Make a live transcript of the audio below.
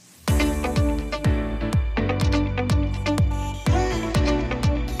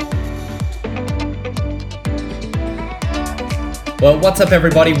Well, what's up,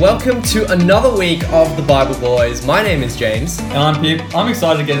 everybody? Welcome to another week of the Bible Boys. My name is James. And I'm Pip. I'm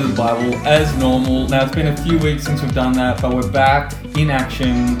excited to get into the Bible as normal. Now, it's been a few weeks since we've done that, but we're back in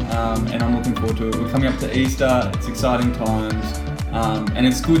action, and I'm looking forward to it. We're coming up to Easter. It's exciting times. And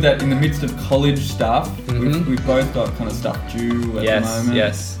it's good that in the midst of college stuff, we've both got kind of stuff due at the moment.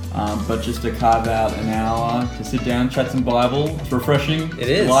 Yes. But just to carve out an hour to sit down, chat some Bible, it's refreshing. It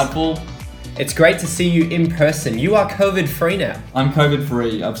is. Delightful. It's great to see you in person. You are COVID-free now. I'm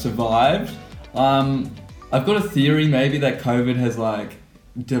COVID-free. I've survived. I've got a theory maybe that COVID has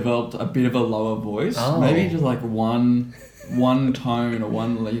developed a bit of a lower voice. Oh. Maybe just one tone or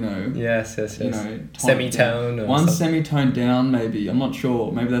one, Yes. semitone. Or one something. semitone down maybe. I'm not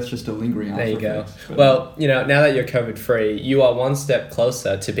sure. Maybe that's just a lingering There you go. effect, Well, now that you're COVID-free, you are one step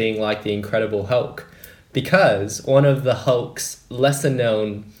closer to being like the Incredible Hulk. Because one of the Hulk's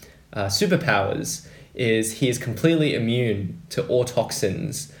lesser-known superpowers is he is completely immune to all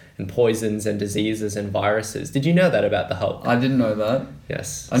toxins and poisons and diseases and viruses. Did you know that about the Hulk? I didn't know that.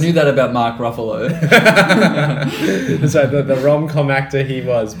 Yes. I knew that about Mark Ruffalo. So the rom-com actor he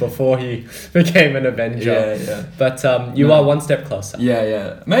was before he became an Avenger. Yeah. But you are one step closer.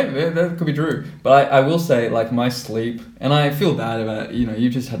 Yeah. Maybe that could be true. But I will say, my sleep, and I feel bad about it. You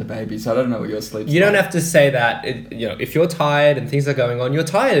just had a baby, so I don't know what your sleep's You don't like. have to say that. If you're tired and things are going on, you're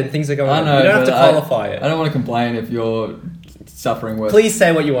tired and things are going on. I know, You don't have to but qualify it. I don't want to complain if you're suffering worse. Please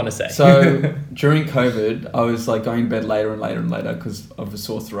say what you want to say. So during COVID, I was going to bed later and later because of a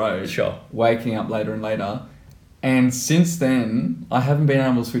sore throat. Sure. Waking up later and later. And since then, I haven't been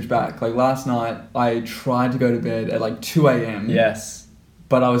able to switch back. Last night, I tried to go to bed at 2 a.m. Yes.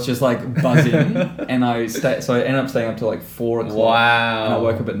 But I was just buzzing, and so I ended up staying up till 4 o'clock. Wow. And I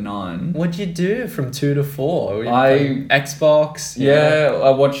woke up at 9. What'd you do from 2 to 4? Were you I- playing Xbox? Yeah, I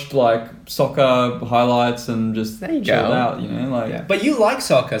watched soccer highlights and just There you chilled go. out, Yeah. But you like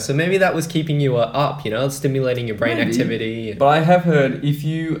soccer, so maybe that was keeping you up, stimulating your brain Maybe. activity. But I have heard if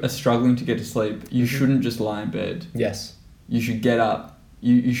you are struggling to get to sleep, you shouldn't just lie in bed. Yes. You should get up.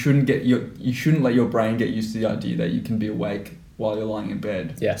 You shouldn't let your brain get used to the idea that you can be awake while you're lying in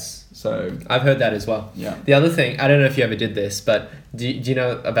bed. Yes. So I've heard that as well. yeah. The other thing, I don't know if you ever did this, but do you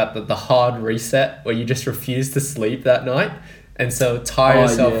know about the hard reset where you just refuse to sleep that night? And so tire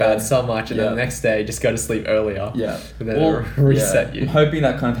yourself out so much and then the next day just go to sleep earlier. Yeah. And then it'll reset you. I'm hoping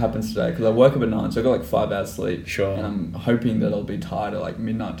that kind of happens today because I woke up at 9, so I got 5 hours sleep. Sure. And I'm hoping that I'll be tired at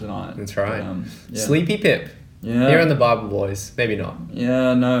midnight tonight. That's right. But, Sleepy Pip. Yeah. Here on the Bible Boys. Maybe not.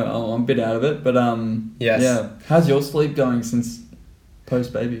 Yeah, no, I'm a bit out of it, but Yes. Yeah. How's your sleep going since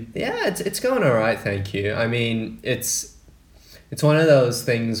post baby? Yeah, it's going all right, thank you. I mean, it's one of those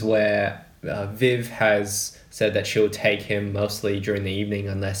things where Viv has said that she'll take him mostly during the evening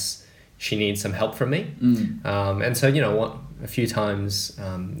unless she needs some help from me. And so, a few times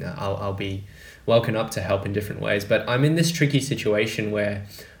I'll be woken up to help in different ways. But I'm in this tricky situation where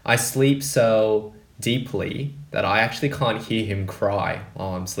I sleep so deeply that I actually can't hear him cry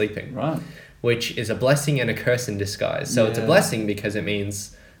while I'm sleeping. Right. Which is a blessing and a curse in disguise. So it's a blessing because it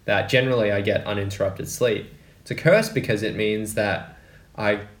means that generally I get uninterrupted sleep. It's a curse because it means that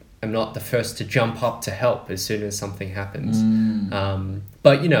I am not the first to jump up to help as soon as something happens.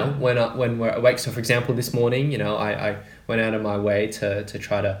 But when we're awake, so for example, this morning, I went out of my way to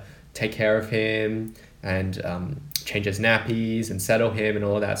try to take care of him and change his nappies and settle him and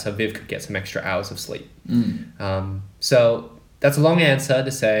all of that, so Viv could get some extra hours of sleep. So that's a long answer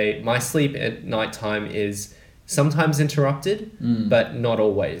to say my sleep at nighttime is sometimes interrupted, but not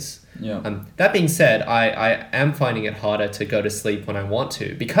always. Yeah. That being said, I am finding it harder to go to sleep when I want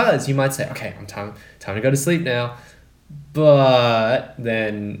to, because you might say, okay, I'm time to go to sleep now. But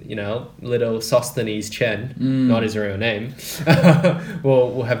then, little Sosthenes Chen, not his real name,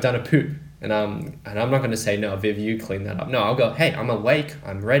 will have done a poop. And I'm not going to say, no, Viv, you clean that up. No, I'll go, hey, I'm awake,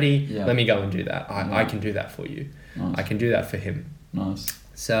 I'm ready, let me go and do that. I can do that for you. Nice. I can do that for him. Nice.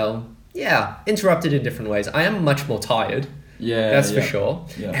 So, yeah, interrupted in different ways. I am much more tired. Yeah. That's for sure.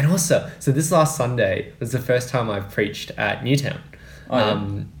 Yeah. And also, so this last Sunday was the first time I've preached at Newtown.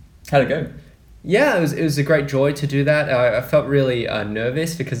 How'd it go? Yeah, it was a great joy to do that. I felt really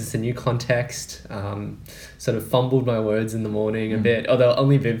nervous because it's a new context. Sort of fumbled my words in the morning a bit, although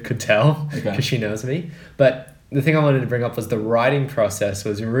only Viv could tell because she knows me. But the thing I wanted to bring up was the writing process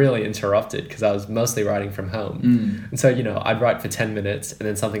was really interrupted because I was mostly writing from home. And so, I'd write for 10 minutes and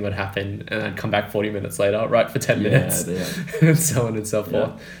then something would happen and I'd come back 40 minutes later, write for 10 minutes, and so on and so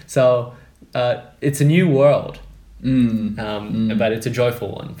forth. So it's a new world. But it's a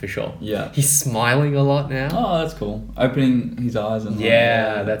joyful one for sure. Yeah. He's smiling a lot now. Oh, that's cool. Opening his eyes and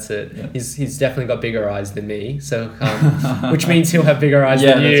that's it. Yeah. He's definitely got bigger eyes than me, so which means he'll have bigger eyes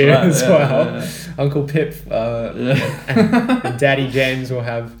than that's you right. as well. Yeah. Uncle Pip and Daddy James will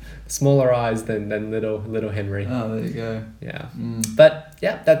have smaller eyes than little Henry. Oh, there you go. Yeah. But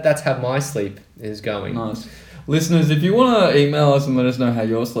yeah, that's how my sleep is going. Nice. Listeners, if you want to email us and let us know how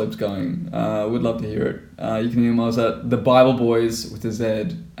your sleep's going, we'd love to hear it. You can email us at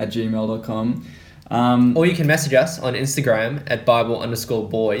thebibleboys@gmail.com. Or you can message us on Instagram at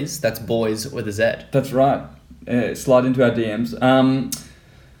Bible_boys. That's boys with a Z. That's right. Slide into our DMs.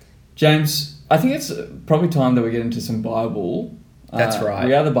 James, I think it's probably time that we get into some Bible. That's right.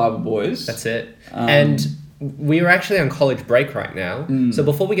 We are the Bible Boys. That's it. And we are actually on college break right now. So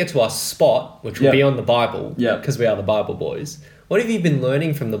before we get to our spot, which will be on the Bible, because we are the Bible Boys, what have you been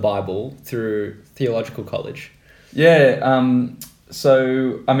learning from the Bible through theological college? Yeah,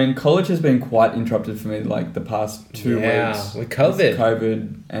 so, I mean, college has been quite interrupted for me, like, the past 2 weeks. With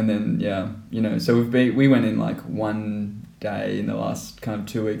COVID. And then, so we went in, like, one day in the last kind of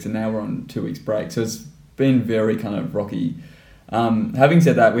 2 weeks, and now we're on 2 weeks break. So it's been very kind of rocky. Having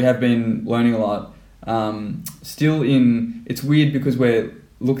said that, we have been learning a lot. It's weird because we're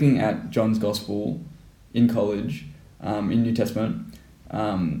looking at John's Gospel in college, in New Testament,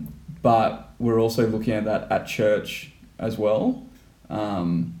 but we're also looking at that at church as well.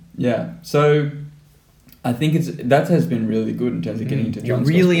 So I think that has been really good in terms of getting into John's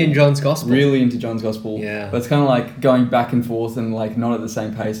Gospel. You're really in John's Gospel. Really into John's Gospel. Yeah. But it's kind of like going back and forth and like not at the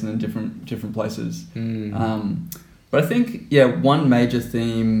same pace and in different places. But I think, one major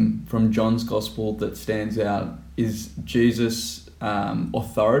theme from John's Gospel that stands out is Jesus'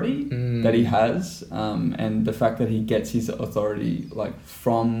 authority that he has, and the fact that he gets his authority like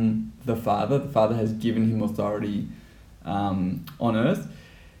from the Father. The Father has given him authority on earth.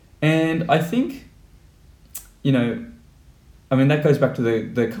 And I think, that goes back to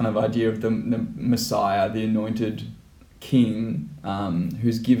the kind of idea of the Messiah, the anointed king,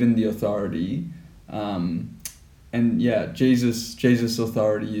 who's given the authority. Jesus'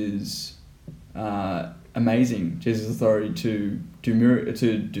 authority is amazing. Jesus' authority to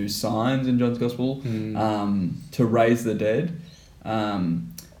do signs in John's Gospel, to raise the dead.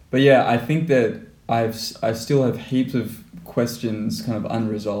 I think that I still have heaps of questions kind of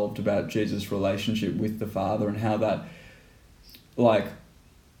unresolved about Jesus' relationship with the Father and how that,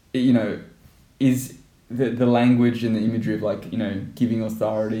 is the language and the imagery of giving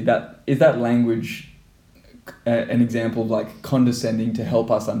authority. Is that language an example of like condescending to help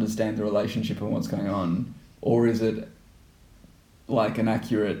us understand the relationship and what's going on, or is it like an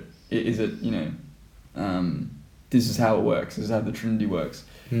accurate? Is it this is how it works. This is how the Trinity works.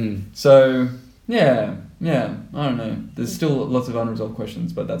 So I don't know. There's still lots of unresolved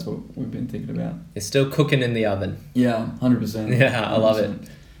questions, but that's what we've been thinking about. It's still cooking in the oven. Yeah, 100%. Yeah, I love it.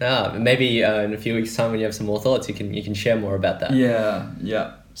 Maybe in a few weeks' time when you have some more thoughts, you can share more about that.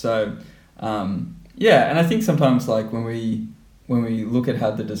 Yeah. So. And I think sometimes like when we look at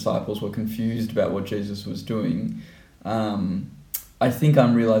how the disciples were confused about what Jesus was doing, I think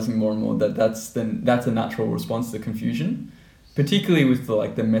I'm realizing more and more that that's a natural response to confusion, particularly with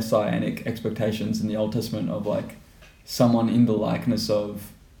the messianic expectations in the Old Testament of like someone in the likeness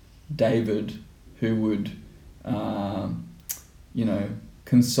of David who would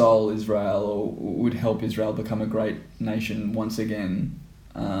console Israel or would help Israel become a great nation once again.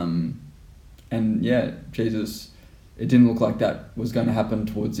 Jesus, it didn't look like that was going to happen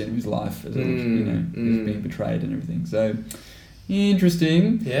towards the end of his life as he was being betrayed and everything. So,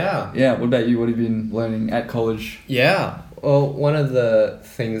 interesting. Yeah. Yeah, what about you? What have you been learning at college? Yeah. Well, one of the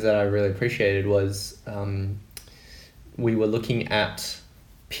things that I really appreciated was we were looking at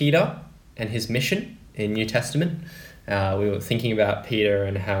Peter and his mission in New Testament. We were thinking about Peter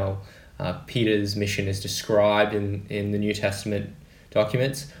and how Peter's mission is described in the New Testament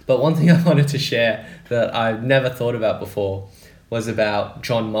documents. But one thing I wanted to share that I've never thought about before was about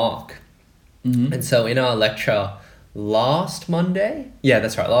John Mark. And so in our lecture last Monday,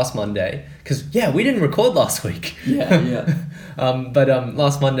 last Monday, because we didn't record last week.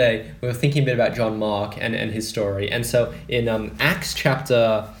 Last Monday we were thinking a bit about John Mark and his story. And so in Acts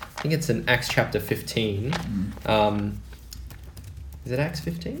chapter, I think it's in Acts chapter 15. Is it Acts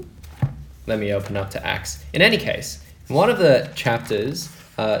 15? Let me open up to Acts. In any case, one of the chapters,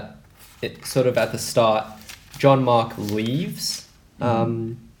 it sort of at the start, John Mark leaves,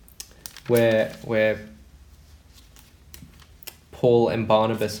 where Paul and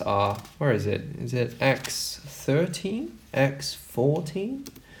Barnabas are. Where is it? Is it Acts 13? Acts 14?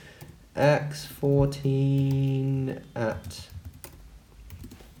 Acts 14 at...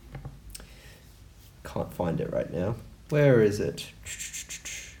 Can't find it right now. Where is it?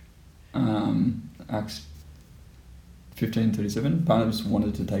 Acts 15:37. Barnabas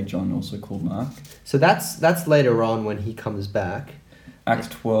wanted to take John, also called Mark. So that's later on when he comes back. Acts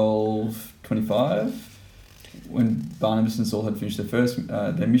 12:25. When Barnabas and Saul had finished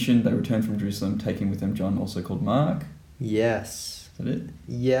their mission, they returned from Jerusalem, taking with them John, also called Mark. Yes. Is that it?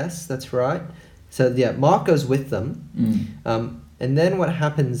 Yes, that's right. So yeah, Mark goes with them. And then what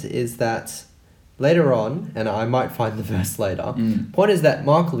happens is that later on, and I might find the verse later, point is that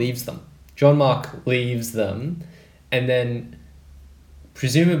Mark leaves them. John Mark leaves them, and then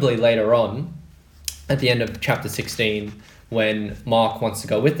presumably later on, at the end of chapter 16, when Mark wants to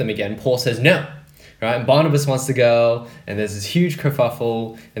go with them again, Paul says no, right? And Barnabas wants to go, and there's this huge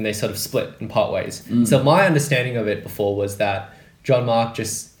kerfuffle, and they sort of split and part ways. So my understanding of it before was that John Mark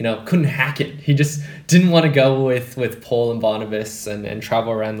just, couldn't hack it. He just didn't want to go with Paul and Barnabas and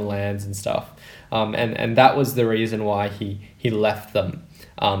travel around the lands and stuff. And that was the reason why he left them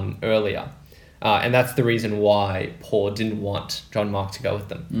earlier. And that's the reason why Paul didn't want John Mark to go with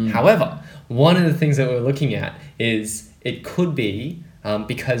them. However, one of the things that we're looking at is it could be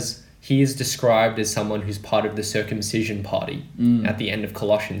because he is described as someone who's part of the circumcision party at the end of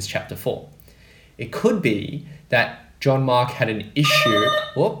Colossians chapter 4. It could be that John Mark had an issue.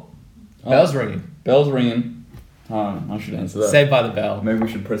 Whoop, bell's ringing. Bell's ringing. Oh, I should answer that. Saved by the bell. Maybe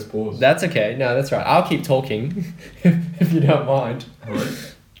we should press pause. That's okay. No, that's right. I'll keep talking if you don't mind. All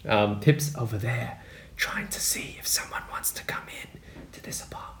right. Pip's over there trying to see if someone wants to come in to this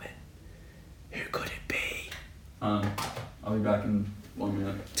apartment. Who could it be? I'll be back in 1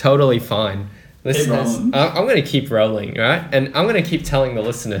 minute. Totally fine. Listeners, rolling. I'm going to keep rolling, right? And I'm going to keep telling the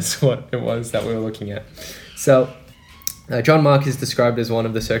listeners what it was that we were looking at. So, John Mark is described as one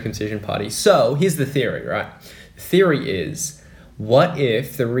of the circumcision party. So, here's the theory, right? The theory is, what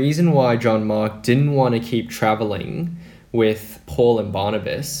if the reason why John Mark didn't want to keep traveling with Paul and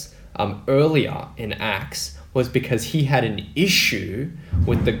Barnabas earlier in Acts was because he had an issue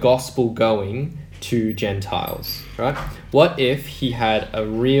with the gospel going to Gentiles, right? What if he had a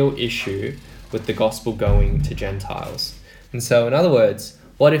real issue with the gospel going to Gentiles? And so, in other words,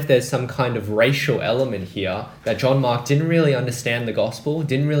 what if there's some kind of racial element here that John Mark didn't really understand the gospel,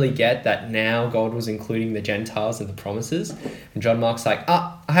 didn't really get that now God was including the Gentiles in the promises, and John Mark's like,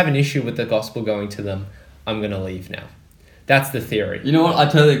 I have an issue with the gospel going to them, I'm going to leave now. That's the theory. You know what? I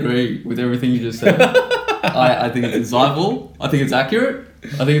totally agree with everything you just said. I think it's insightful. I think it's accurate.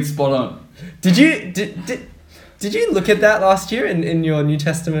 I think it's spot on. Did you look at that last year in your New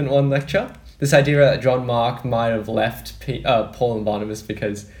Testament 1 lecture? This idea that John Mark might have left Paul and Barnabas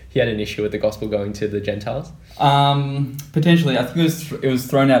because he had an issue with the gospel going to the Gentiles? Potentially. I think it was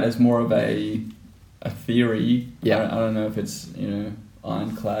thrown out as more of a theory. Yeah. I don't know if it's,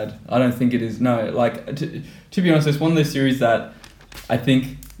 ironclad. I don't think it is. No, like, to be honest, it's one of those theories that I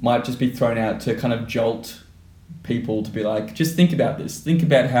think might just be thrown out to kind of jolt people to be like, just think about this. Think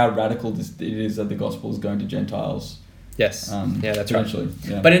about how radical it is that the gospel is going to Gentiles. Yes. Yeah, that's right.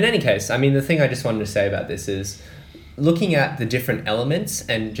 Yeah. But in any case, I mean, the thing I just wanted to say about this is looking at the different elements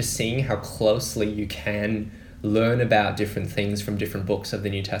and just seeing how closely you can learn about different things from different books of the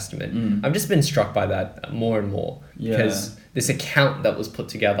New Testament. I've just been struck by that more and more because this account that was put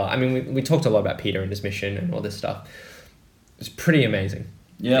together, I mean, we talked a lot about Peter and his mission and all this stuff. It's pretty amazing.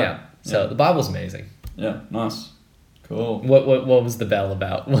 Yeah. So the Bible's amazing. Yeah, nice. Cool. What was the bell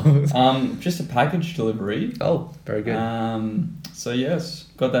about? Just a package delivery. Oh, very good. So yes,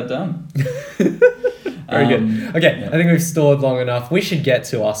 got that done. Very good. Okay, I think we've stored long enough. We should get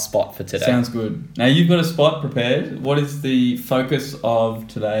to our spot for today. Sounds good. Now you've got a spot prepared. What is the focus of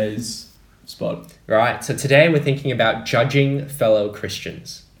today's spot? Right. So today we're thinking about judging fellow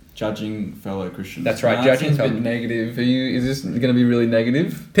Christians. Judging fellow Christians. That's right. Judging a bit negative. Is this going to be really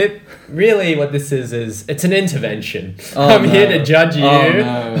negative? Pip, really what this is it's an intervention. I'm here to judge you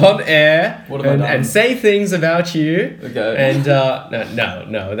on air and say things about you. Okay. And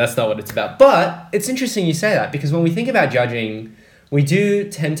no, that's not what it's about. But it's interesting you say that because when we think about judging, we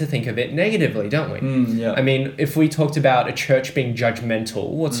do tend to think of it negatively, don't we? Yeah. I mean, if we talked about a church being judgmental,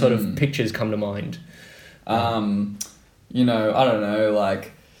 what sort of pictures come to mind? I don't know,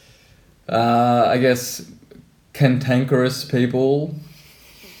 like... I guess cantankerous people,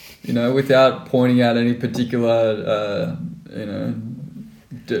 without pointing out any particular,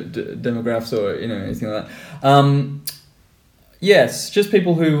 demographics or, anything like that. Yes, just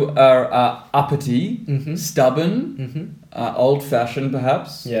people who are uppity, stubborn, Mm-hmm. old-fashioned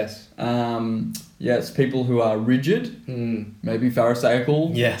perhaps. Yes. Yes, people who are rigid, maybe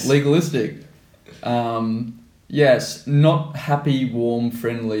pharisaical, Yes. legalistic. Yes, not happy, warm,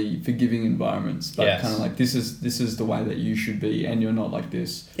 friendly, forgiving environments, but Yes. kind of like this is the way that you should be, and you're not like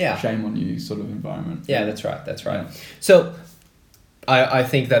this. Yeah. Shame on you sort of environment. Yeah, that's right. That's right. Yeah. So I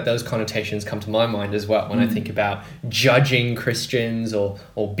think that those connotations come to my mind as well when I think about judging Christians or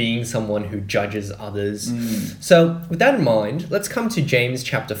being someone who judges others. So with that in mind, let's come to James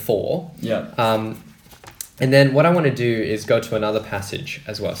chapter 4. Yeah. And then what I want to do is go to another passage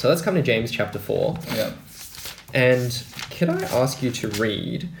as well. So let's come to James chapter 4. Yeah. And could I ask you to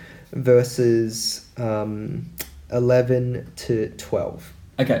read verses 11 to 12?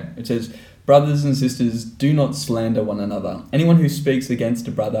 Okay, it says, "Brothers and sisters, do not slander one another. Anyone who speaks against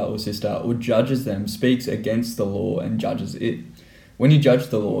a brother or sister or judges them speaks against the law and judges it. When you judge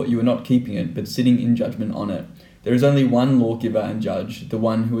the law, you are not keeping it, but sitting in judgment on it. There is only one lawgiver and judge, the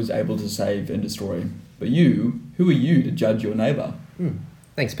one who is able to save and destroy. But you, who are you to judge your neighbour?"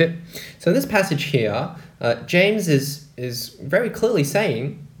 Thanks, Pip. So in this passage here, James is very clearly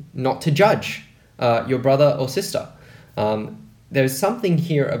saying not to judge your brother or sister. There's something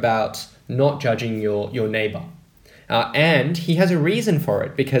here about not judging your neighbor. And he has a reason for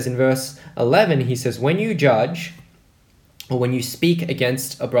it, because in verse 11 he says, when you judge or when you speak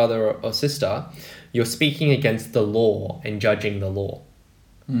against a brother or sister, you're speaking against the law and judging the law.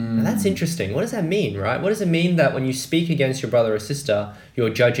 Now that's interesting. What does that mean, right? What does it mean that when you speak against your brother or sister, you're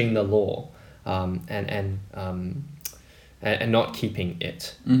judging the law and not keeping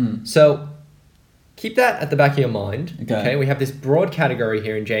it? So keep that at the back of your mind. Okay. We have this broad category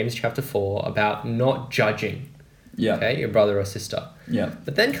here in James chapter 4 about not judging. Yeah. Okay, your brother or sister. Yeah.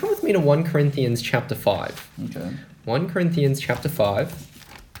 But then come with me to 1 Corinthians chapter 5. Okay. 1 Corinthians chapter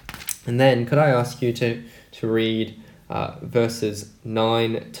 5. And then could I ask you to read verses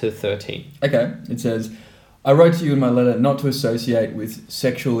 9 to 13? Okay. It says, "I wrote to you in my letter not to associate with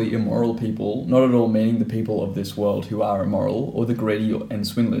sexually immoral people, not at all meaning the people of this world who are immoral, or the greedy and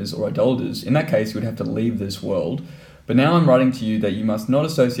swindlers or idolaters. In that case, you would have to leave this world. But now I'm writing to you that you must not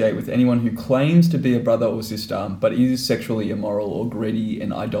associate with anyone who claims to be a brother or sister, but is sexually immoral or greedy,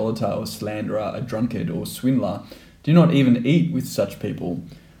 an idolater or slanderer, a drunkard or swindler. Do not even eat with such people.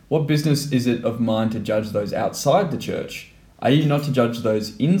 What business is it of mine to judge those outside the church? Are you not to judge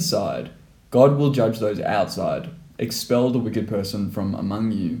those inside? God will judge those outside. Expel the wicked person from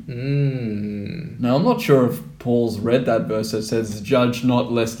among you." Now, I'm not sure if Paul's read that verse that says, "Judge not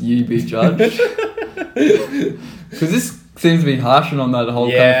lest ye be judged." Because this seems to be harshing on that whole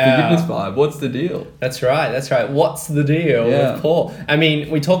kind of forgiveness vibe. What's the deal? That's right. What's the deal with Paul? I mean,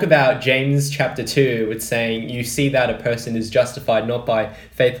 we talk about James chapter 2 with saying you see that a person is justified not by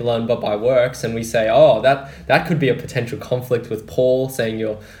faith alone but by works, and we say, oh, that could be a potential conflict with Paul saying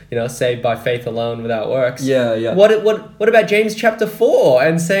you're saved by faith alone without works. Yeah. What about James chapter 4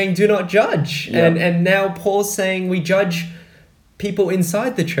 and saying do not judge? Yeah. And now Paul's saying we judge people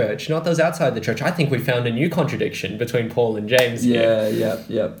inside the church, not those outside the church. I think we found a new contradiction between Paul and James here.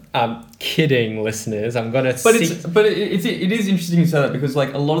 Yeah. I'm kidding, listeners. I'm gonna. But it is interesting to say that, because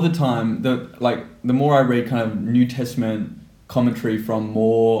like a lot of the time, the more I read kind of New Testament commentary from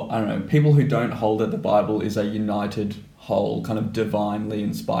more, I don't know, people who don't hold that the Bible is a united whole, kind of divinely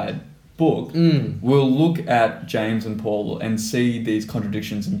inspired book, will look at James and Paul and see these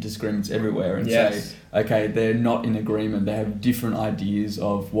contradictions and disagreements everywhere and say, okay, they're not in agreement. They have different ideas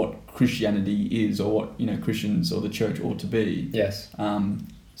of what Christianity is, or what Christians or the church ought to be. Yes.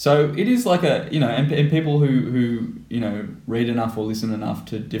 So it is like a and people who read enough or listen enough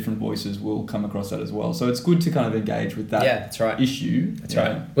to different voices will come across that as well. So it's good to kind of engage with that. That's right. Issue. That's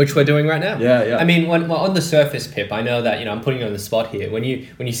right. Which we're doing right now. Yeah. I mean, on the surface, Pip, I know that I'm putting you on the spot here. When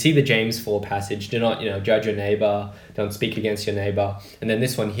you see the James 4 passage, do not judge your neighbor, don't speak against your neighbor, and then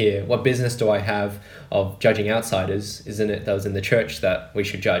this one here, what business do I have of judging outsiders? Isn't it those in the church that we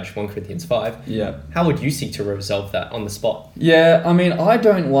should judge? 1 Corinthians 5. Yeah. How would you seek to resolve that on the spot? Yeah, I mean, I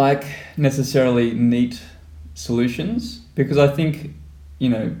don't like necessarily neat solutions, because I think,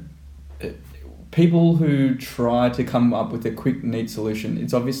 people who try to come up with a quick, neat solution,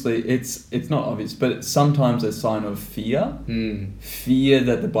 it's not obvious, but it's sometimes a sign of fear. Fear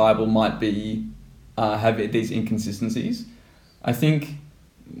that the Bible might be have these inconsistencies. I think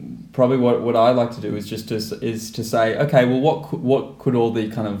probably what I like to do is to say, okay, well, what could all the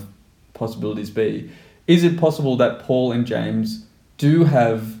kind of possibilities be? Is it possible that Paul and James do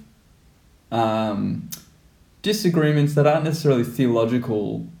have disagreements that aren't necessarily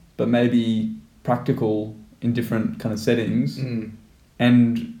theological, but maybe practical in different kind of settings, Mm.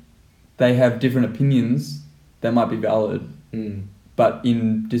 and they have different opinions that might be valid, but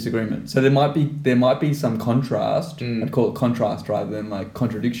in disagreement. So there might be some contrast. I'd call it contrast rather than like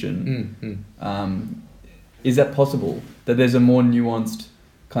contradiction. Is that possible? That there's a more nuanced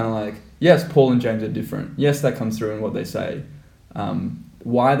kind of like, yes, Paul and James are different. Yes, that comes through in what they say.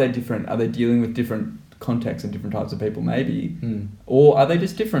 Why are they different? Are they dealing with different contexts and different types of people? Maybe. Or are they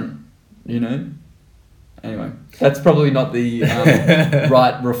just different? You know? Anyway, that's probably not the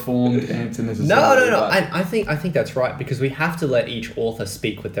right reformed answer necessarily. No. I think that's right, because we have to let each author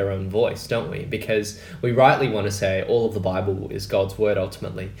speak with their own voice, don't we? Because we rightly want to say all of the Bible is God's word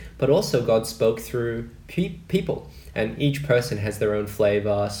ultimately, but also God spoke through people, and each person has their own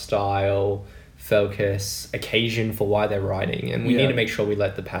flavor, style, focus, occasion for why they're writing, and we need to make sure we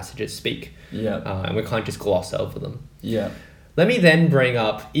let the passages speak. And we can't just gloss over them. Let me then bring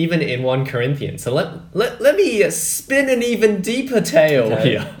up, even in 1 Corinthians, so let me spin an even deeper tale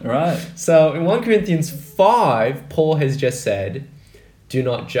here. Right. So in 1 Corinthians 5, Paul has just said, do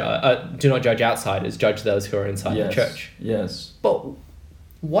not judge outsiders, judge those who are inside the church. Yes. But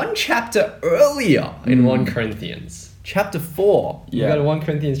one chapter earlier in 1 Corinthians, chapter 4, you go to 1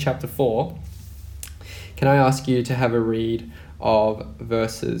 Corinthians chapter 4, can I ask you to have a read of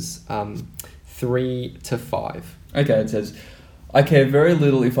verses 3 to 5? Okay, it says, I care very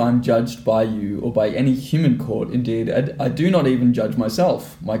little if I am judged by you or by any human court. Indeed, I do not even judge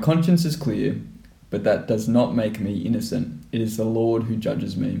myself. My conscience is clear, but that does not make me innocent. It is the Lord who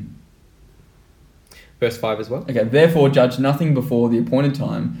judges me. Verse 5 as well. Okay, therefore judge nothing before the appointed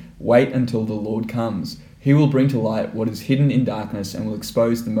time. Wait until the Lord comes. He will bring to light what is hidden in darkness and will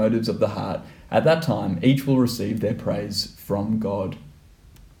expose the motives of the heart. At that time, each will receive their praise from God.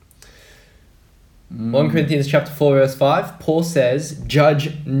 1 Corinthians chapter 4 verse 5, Paul says,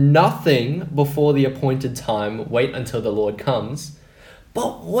 judge nothing before the appointed time, wait until the Lord comes.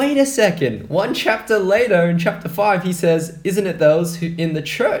 But wait a second, 1 chapter later in chapter 5 he says, isn't it those who in the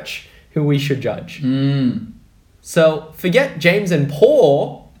church who we should judge? So forget James and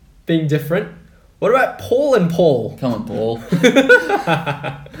Paul being different. What about Paul and Paul? Come on, Paul.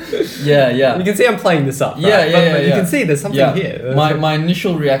 Yeah. You can see I'm playing this up, right? Yeah. You can see there's something here. My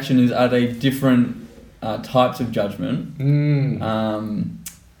initial reaction is, are they different types of judgment?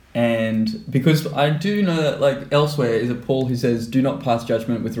 And because I do know that, like, elsewhere, is it Paul who says, do not pass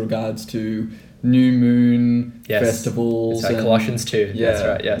judgment with regards to new moon festivals? It's like Colossians 2. Yeah, that's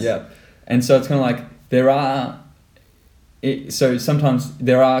right, yes. Yeah. And so it's kind of like, so sometimes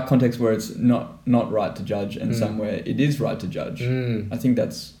there are contexts where it's not right to judge, and somewhere it is right to judge. I think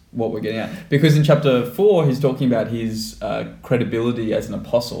that's what we're getting at. Because in chapter 4, he's talking about his credibility as an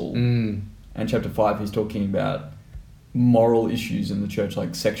apostle. And chapter 5, he's talking about moral issues in the church,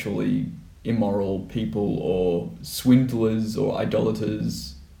 like sexually immoral people or swindlers or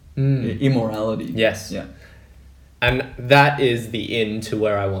idolaters, immorality. Yes. Yeah. And that is the in to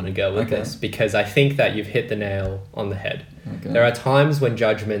where I want to go with this, because I think that you've hit the nail on the head. There are times when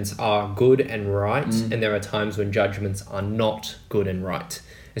judgments are good and right, and there are times when judgments are not good and right,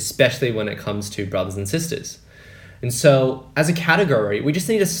 especially when it comes to brothers and sisters. And so, as a category, we just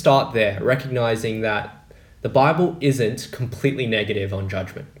need to start there, recognizing that the Bible isn't completely negative on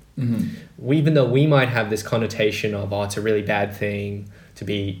judgment. Even though we might have this connotation of, it's a really bad thing to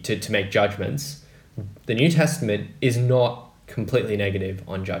make judgments, the New Testament is not completely negative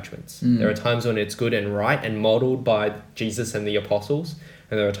on judgments. There are times when it's good and right and modeled by Jesus and the apostles,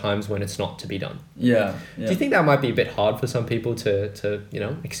 and there are times when it's not to be done. Yeah. Do you think that might be a bit hard for some people to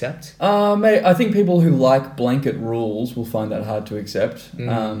accept? Mate, I think people who like blanket rules will find that hard to accept.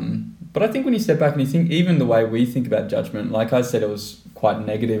 But I think when you step back and you think, even the way we think about judgment, like I said, it was quite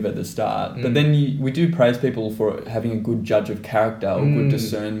negative at the start, but then we do praise people for having a good judge of character or good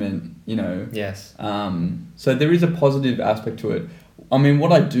discernment, Yes. So there is a positive aspect to it. I mean,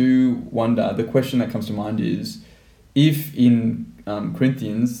 what I do wonder, the question that comes to mind is, if in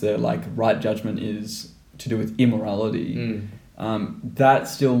Corinthians, the right judgment is to do with immorality, that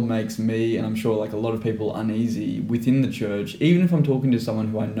still makes me, and I'm sure a lot of people, uneasy within the church. Even if I'm talking to someone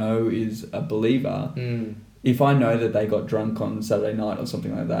who I know is a believer, if I know that they got drunk on Saturday night or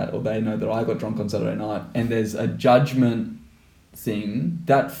something like that, or they know that I got drunk on Saturday night, and there's a judgment thing,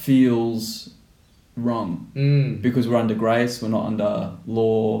 that feels wrong. Because we're under grace, we're not under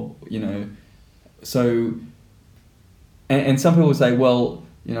law, So, and some people say, well,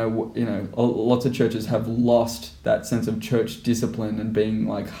 lots of churches have lost that sense of church discipline and being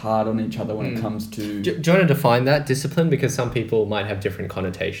hard on each other when it comes to... Do you want to define that discipline? Because some people might have different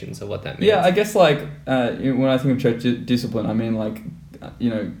connotations of what that means. Yeah, I guess when I think of church discipline, I mean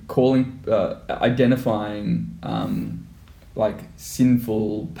identifying like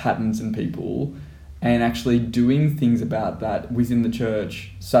sinful patterns in people, and actually doing things about that within the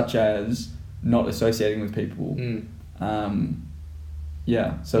church, such as not associating with people.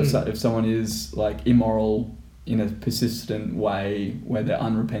 So if someone is like immoral in a persistent way where they're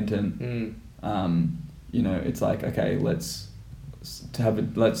unrepentant, it's like, okay, let's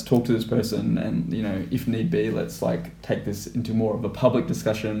talk to this person, and if need be, let's like take this into more of a public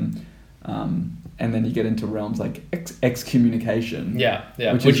discussion, and then you get into realms like excommunication.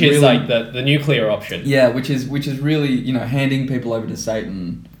 Which is really, like the nuclear option. Which is really handing people over to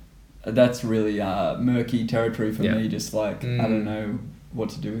Satan. That's really murky territory for me. Just like I don't know what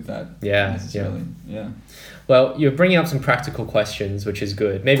to do with that. Necessarily. Well, you're bringing up some practical questions, which is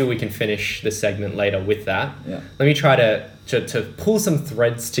good. Maybe we can finish this segment later with that. Let me try to pull some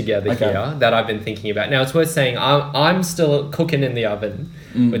threads together here that I've been thinking about. Now, it's worth saying I'm still cooking in the oven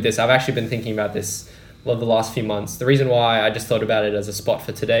with this. I've actually been thinking about this the last few months. The reason why I just thought about it as a spot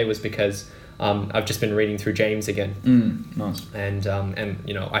for today was because I've just been reading through James again. Nice. And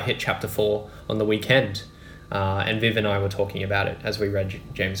I hit chapter 4 on the weekend. And Viv and I were talking about it as we read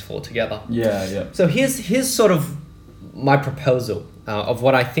James 4 together. So here's sort of my proposal of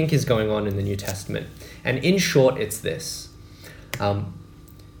what I think is going on in the New Testament. And in short, it's this.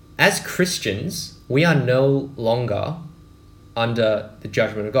 As Christians, we are no longer under the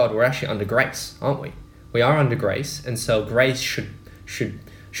judgment of God. We're actually under grace, aren't we? We are under grace, and so grace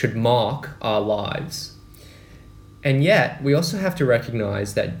should mark our lives. And yet, we also have to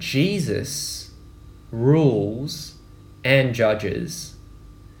recognize that Jesus rules and judges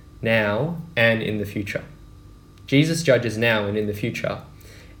now and in the future. Jesus judges now and in the future.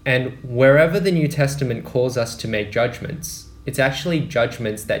 And wherever the New Testament calls us to make judgments, it's actually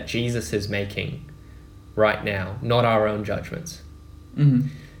judgments that Jesus is making right now, not our own judgments.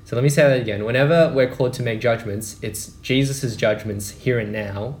 So let me say that again. Whenever we're called to make judgments, it's Jesus's judgments here and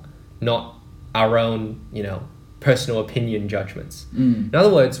now, not our own, personal opinion judgments. In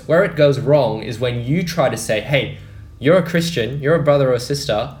other words, where it goes wrong is when you try to say, hey, you're a Christian, you're a brother or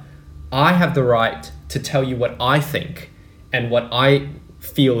sister, I have the right to tell you what I think and what I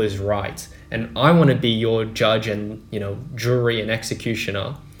feel is right, and I want to be your judge and jury and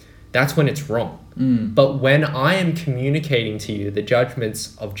executioner. That's when it's wrong. But when I am communicating to you the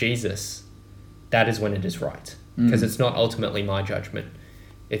judgments of Jesus, that is when it is right, because it's not ultimately my judgment.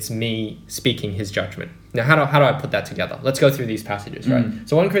 It's me speaking his judgment. Now, how do I put that together? Let's go through these passages, right?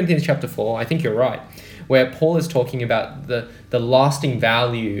 So 1 Corinthians chapter 4, I think you're right, where Paul is talking about the lasting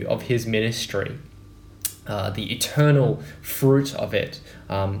value of his ministry, the eternal fruit of it,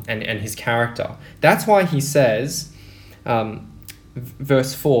 and his character. That's why he says,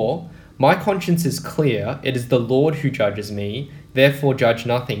 verse 4, my conscience is clear, it is the Lord who judges me, therefore judge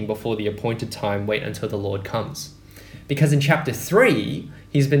nothing before the appointed time, wait until the Lord comes. Because in chapter 3,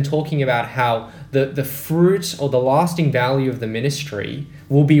 he's been talking about how the fruit or the lasting value of the ministry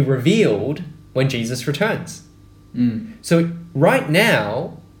will be revealed when Jesus returns. So right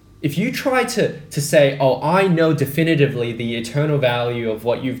now, if you try to say, oh, I know definitively the eternal value of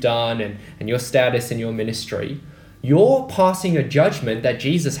what you've done and your status in your ministry, you're passing a judgment that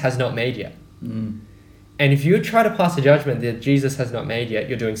Jesus has not made yet. And if you try to pass a judgment that Jesus has not made yet,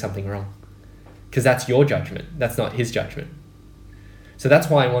 you're doing something wrong. Because that's your judgment. That's not his judgment. So that's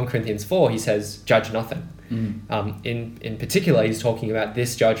why in 1 Corinthians 4, he says, judge nothing. In particular, he's talking about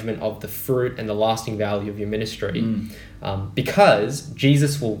this judgment of the fruit and the lasting value of your ministry, because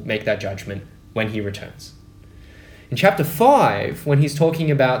Jesus will make that judgment when he returns. In chapter 5, when he's talking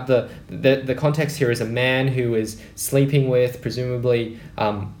about the context here is a man who is sleeping with, presumably,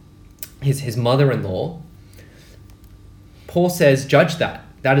 his mother-in-law, Paul says, judge that.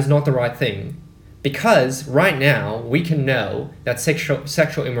 That is not the right thing. Because right now, we can know that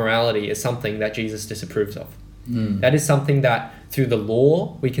sexual immorality is something that Jesus disapproves of. That is something that through the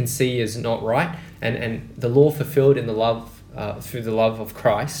law we can see is not right. And the law fulfilled in the love through the love of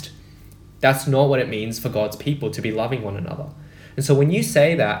Christ, that's not what it means for God's people to be loving one another. And so when you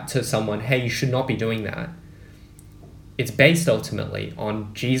say that to someone, hey, you should not be doing that, it's based ultimately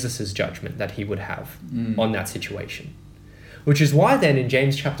on Jesus's judgment that he would have on that situation. Which is why then in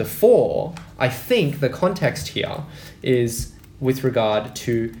James chapter 4, I think the context here is with regard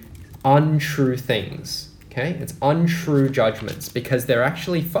to untrue things. Okay? It's untrue judgments because they're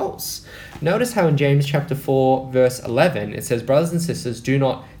actually false. Notice how in James chapter 4, verse 11, it says, brothers and sisters, do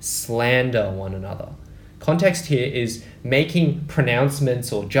not slander one another. Context here is making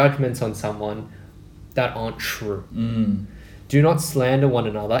pronouncements or judgments on someone that aren't true. Do not slander one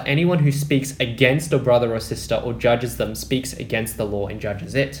another. Anyone who speaks against a brother or sister or judges them speaks against the law and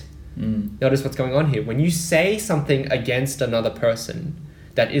judges it. Notice what's going on here. When you say something against another person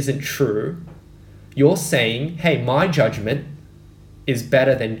that isn't true, you're saying, hey, my judgment is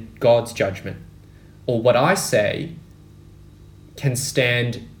better than God's judgment. Or what I say can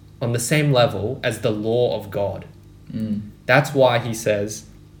stand on the same level as the law of God. That's why he says,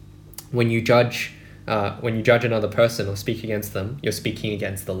 when you judge another person or speak against them, you're speaking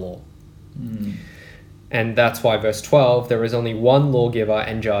against the law. And that's why verse 12, there is only one lawgiver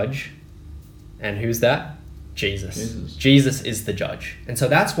and judge. And who's that? Jesus. Jesus is the judge. And so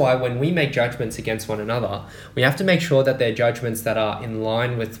that's why when we make judgments against one another, we have to make sure that they're judgments that are in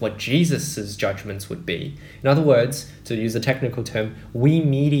line with what Jesus's judgments would be. In other words, to use a technical term, we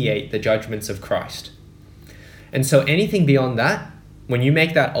mediate the judgments of Christ. And so anything beyond that, when you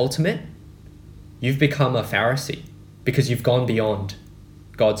make that ultimate, you've become a Pharisee because you've gone beyond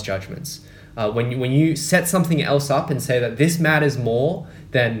God's judgments. When you set something else up and say that this matters more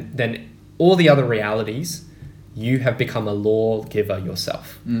than all the other realities, you have become a lawgiver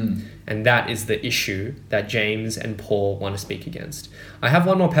yourself. And that is the issue that James and Paul want to speak against. I have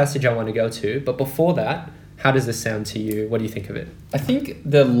one more passage I want to go to, but before that, how does this sound to you? What do you think of it? I think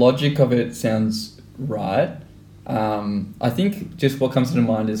the logic of it sounds right. I think just what comes to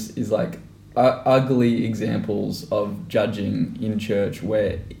mind is like ugly examples of judging in church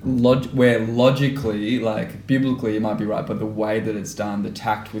where logically, like biblically, it might be right, but the way that it's done, the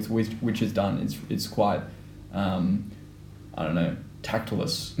tact with which it's done, it's quite, I don't know,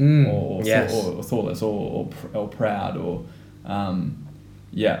 tactless or thoughtless or proud or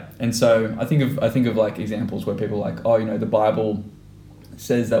And so I think of like examples where people are like, oh, the Bible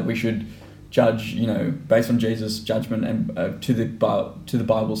says that we should judge, based on Jesus' judgment and to the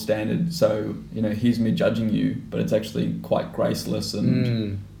Bible standard. So, here's me judging you, but it's actually quite graceless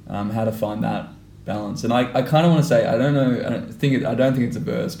and how to find that balance. And I kind of want to say, I don't think it's a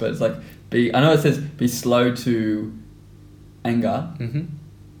verse, but it's like, I know it says be slow to anger,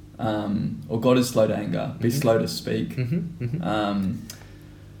 or God is slow to anger, be slow to speak.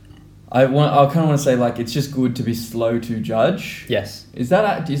 I kind of want to say, like, it's just good to be slow to judge. Yes. Is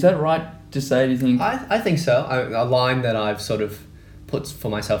that right to say, do you think? I think so. A line that I've sort of put for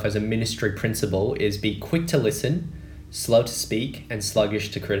myself as a ministry principle is be quick to listen, slow to speak, and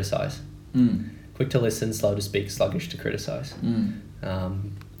sluggish to criticize. Quick to listen, slow to speak, sluggish to criticize.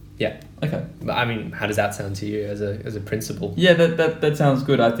 Yeah. Okay. But I mean, how does that sound to you as a principle? Yeah, that sounds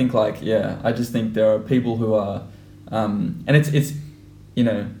good. I think I just think there are people who are, and it's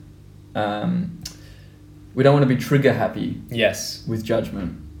we don't want to be trigger happy. Yes. With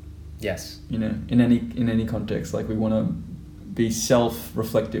judgment. Yes. In any context, like we want to be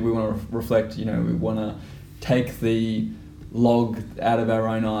self-reflective. We want to reflect. We want to take the log out of our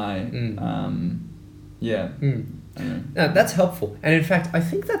own eye. No, that's helpful. And in fact, I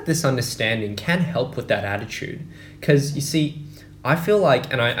think that this understanding can help with that attitude. Because you see, I feel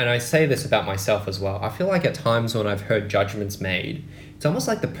like, and I say this about myself as well, I feel like at times when I've heard judgments made, it's almost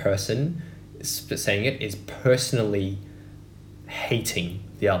like the person saying it is personally hating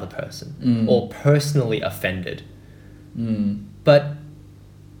the other person or personally offended. But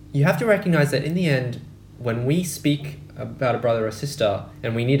you have to recognize that in the end, when we speak about a brother or sister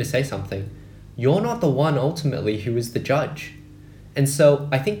and we need to say something, you're not the one ultimately who is the judge. And so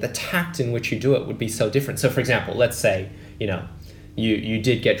I think the tact in which you do it would be so different. So for example, let's say, you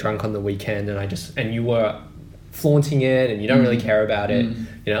did get drunk on the weekend and you were flaunting it and you don't really care about it,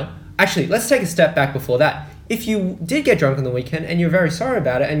 Actually, let's take a step back before that. If you did get drunk on the weekend and you're very sorry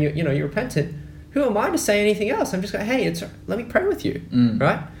about it and you're repentant, who am I to say anything else? I'm just going, hey, let me pray with you,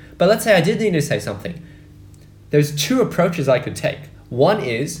 right? But let's say I did need to say something. There's two approaches I could take. One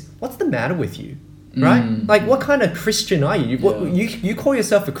is, what's the matter with you, right? Like, what kind of Christian are you? You call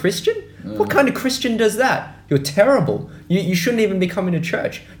yourself a Christian? What kind of Christian does that? You're terrible. You shouldn't even be coming to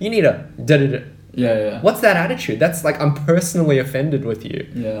church. You need a da-da-da. What's that attitude? That's like, I'm personally offended with you.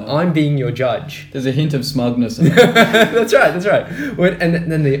 I'm being your judge. There's a hint of smugness in it. That's right.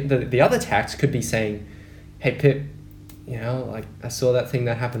 And then the other tact could be saying, hey, Pip, I saw that thing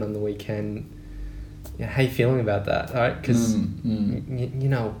that happened on the weekend. How you feeling about that? All right, because you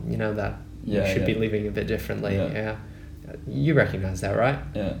know that you should be living a bit differently. You recognize that, right?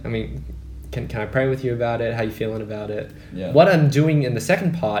 I mean, can I pray with you about it? How you feeling about it? What I'm doing in the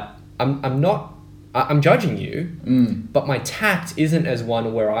second part, I'm judging you, but my tact isn't as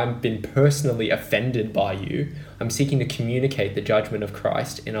one where I've been personally offended by you. I'm seeking to communicate the judgment of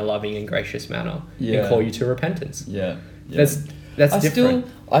Christ in a loving and gracious manner and call you to repentance. That's different.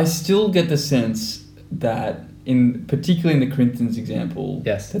 I still get the sense that particularly in the Corinthians example,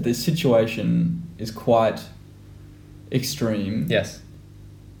 Yes. that the situation is quite extreme. Yes.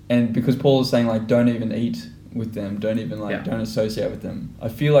 And because Paul is saying, like, don't even eat with them, don't even, like, don't associate with them. I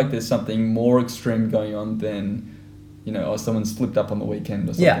feel like there's something more extreme going on than, you know, or someone slipped up on the weekend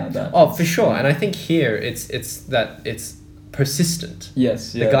or something like that. Oh, for sure. And I think here it's that it's persistent.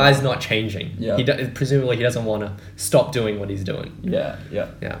 Yes. The guy's not changing. Yeah. Presumably he doesn't want to stop doing what he's doing. Yeah.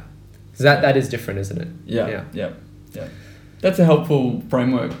 So that is different, isn't it? Yeah. That's a helpful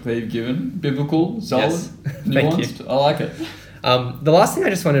framework that you've given. Biblical, solid, Yes. nuanced. Thank you. I like it. The last thing I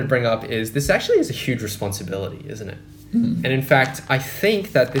just wanted to bring up is this actually is a huge responsibility, isn't it? And in fact, I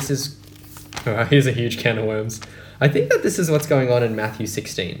think that this is... here's a huge can of worms. I think that this is what's going on in Matthew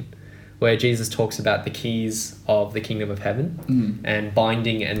 16, where Jesus talks about the keys of the kingdom of heaven and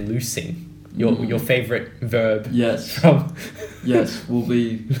binding and loosing. Your favorite verb. Yes. From Yes, will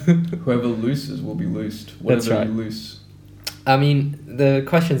be... Whoever looses will be loosed. That's Whatever right. you loose. I mean, the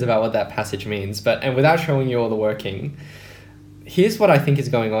question's about what that passage means, and without showing you all the working, here's what I think is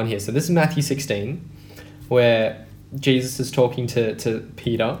going on here. So this is Matthew 16, where Jesus is talking to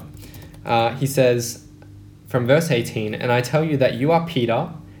Peter. He says, from verse 18, "And I tell you that you are Peter,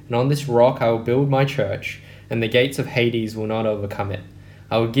 and on this rock I will build my church, and the gates of Hades will not overcome it.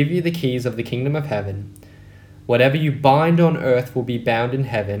 I will give you the keys of the kingdom of heaven. Whatever you bind on earth will be bound in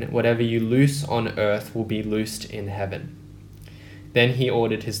heaven. Whatever you loose on earth will be loosed in heaven." Then he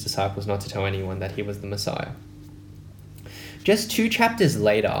ordered his disciples not to tell anyone that he was the Messiah. Just 2 chapters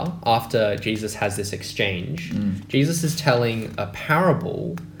later, after Jesus has this exchange, Jesus is telling a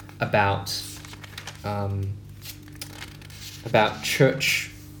parable about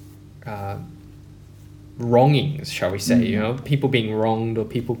church wrongings, shall we say? You know, people being wronged or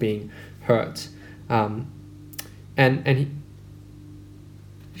people being hurt, and he,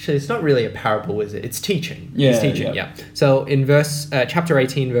 actually, it's not really a parable, is it? It's teaching. Yeah, It's teaching. yeah. So in chapter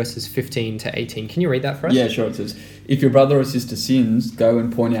 18, verses 15 to 18, can you read that for us? Yeah, sure. It says, "If your brother or sister sins, go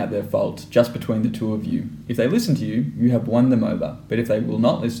and point out their fault, just between the two of you. If they listen to you, you have won them over. But if they will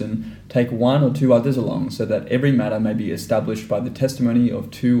not listen, take 1 or 2 others along, so that every matter may be established by the testimony of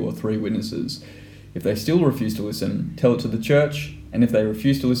 2 or 3 witnesses. If they still refuse to listen, tell it to the church, and if they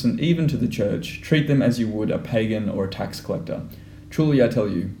refuse to listen even to the church, treat them as you would a pagan or a tax collector. Truly I tell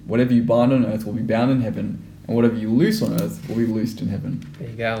you, whatever you bind on earth will be bound in heaven, and whatever you loose on earth will be loosed in heaven." There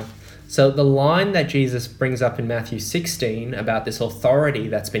you go. So the line that Jesus brings up in Matthew 16 about this authority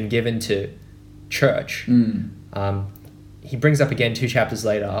that's been given to church, he brings up again 2 chapters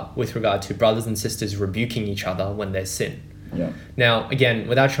later with regard to brothers and sisters rebuking each other when there's sin. Yeah. Now, again,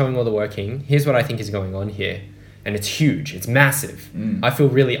 without showing all the working, here's what I think is going on here. And it's huge. It's massive. I feel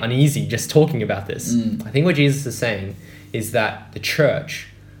really uneasy just talking about this. I think what Jesus is saying is that the church,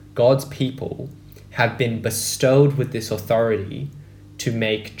 God's people, have been bestowed with this authority to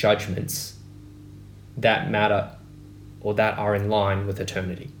make judgments that matter or that are in line with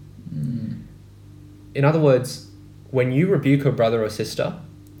eternity. In other words, when you rebuke a brother or sister,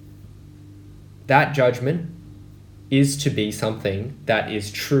 that judgment is to be something that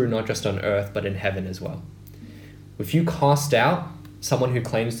is true not just on earth but in heaven as well. If you cast out someone who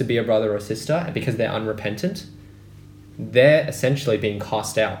claims to be a brother or sister because they're unrepentant, they're essentially being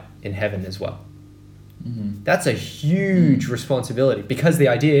cast out in heaven as well. That's a huge responsibility, because the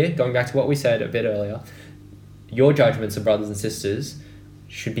idea, going back to what we said a bit earlier, your judgments of brothers and sisters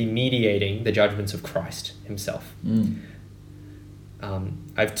should be mediating the judgments of Christ himself.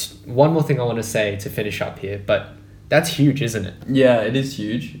 I've one more thing I want to say to finish up here, but that's huge, isn't it? Yeah, it is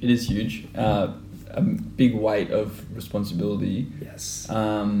huge. It is huge. A big weight of responsibility. Yes.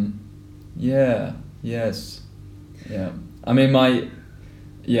 Yeah. Yes. Yeah. I mean,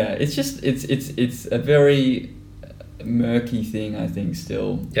 it's a very murky thing, I think,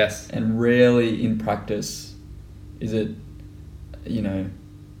 still. Yes. And rarely in practice is it, you know,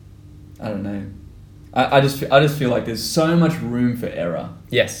 I don't know. I just feel like there's so much room for error.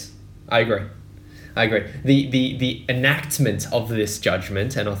 Yes, I agree. The enactment of this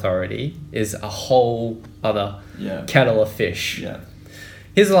judgment and authority is a whole other kettle of fish. Yeah.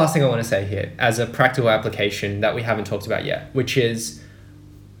 Here's the last thing I want to say here as a practical application that we haven't talked about yet, which is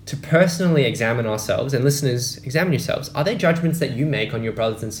to personally examine ourselves, and listeners, examine yourselves. Are there judgments that you make on your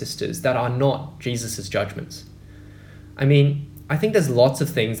brothers and sisters that are not Jesus's judgments? I mean, I think there's lots of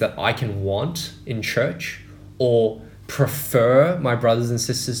things that I can want in church or prefer my brothers and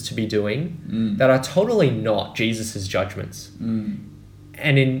sisters to be doing that are totally not Jesus's judgments.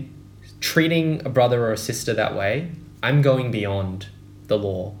 And in treating a brother or a sister that way, I'm going beyond the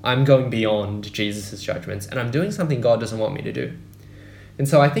law. I'm going beyond Jesus's judgments, and I'm doing something God doesn't want me to do. And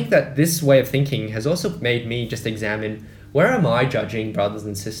so I think that this way of thinking has also made me just examine, where am I judging brothers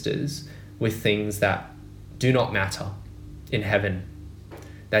and sisters with things that do not matter in heaven,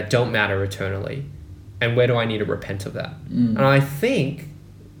 that don't matter eternally? And where do I need to repent of that? And I think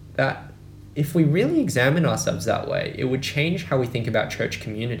that if we really examine ourselves that way, it would change how we think about church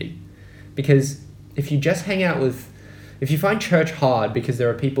community. Because if you just hang out with, if you find church hard because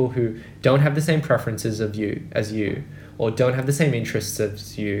there are people who don't have the same preferences as you, or don't have the same interests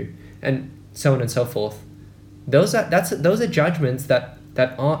as you, and so on and so forth, those are judgments that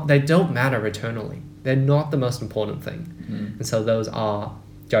they don't matter eternally. They're not the most important thing. And so those are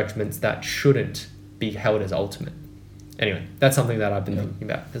judgments that shouldn't be held as ultimate. Anyway, that's something that I've been thinking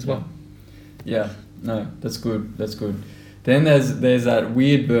about as well. Yeah, no, that's good. That's good. Then there's that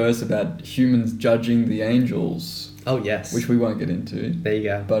weird verse about humans judging the angels. Oh, yes. Which we won't get into. There you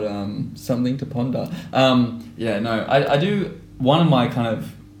go. But something to ponder. I do. One of my kind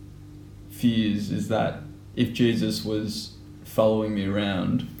of fears is that if Jesus was following me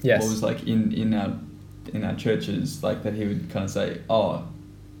around, or was like in our churches, like that he would kind of say, "Oh,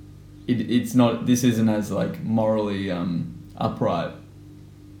 it's not. This isn't as like morally upright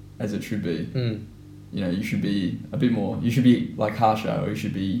as it should be. You know, you should be a bit more. You should be like harsher, or you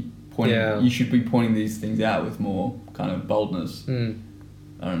should be pointing. Yeah. You should be pointing these things out with more kind of boldness. I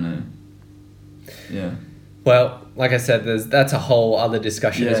don't know. Yeah. Well, like I said, that's a whole other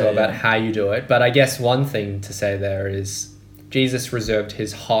discussion as well about how you do it. But I guess one thing to say there is Jesus reserved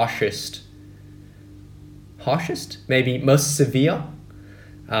his harshest, maybe most severe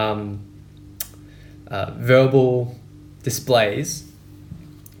verbal displays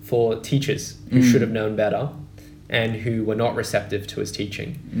for teachers who should have known better and who were not receptive to his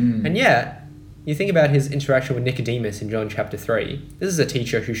teaching. And yet, you think about his interaction with Nicodemus in John chapter 3. This is a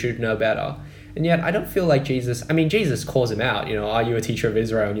teacher who should know better. And yet, I don't feel like Jesus calls him out, you know, are you a teacher of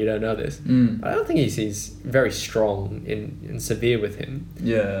Israel and you don't know this? But I don't think he's very strong and severe with him.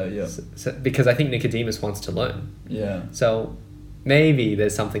 Yeah. So, because I think Nicodemus wants to learn. Yeah. So maybe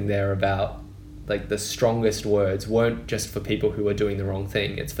there's something there about, like, the strongest words weren't just for people who were doing the wrong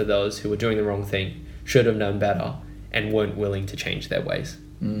thing. It's for those who were doing the wrong thing, should have known better, and weren't willing to change their ways.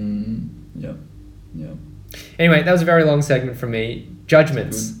 Yeah. Anyway, that was a very long segment from me.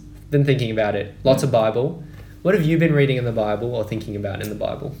 Judgments. Been thinking about it. Lots of Bible. What have you been reading in the Bible or thinking about in the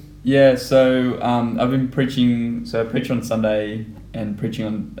Bible? Yeah, so I've been preaching. So I preach on Sunday and preaching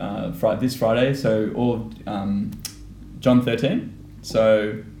on this Friday. So all John 13.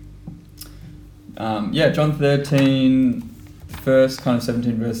 So John 13, first kind of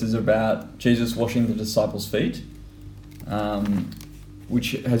 17 verses about Jesus washing the disciples' feet,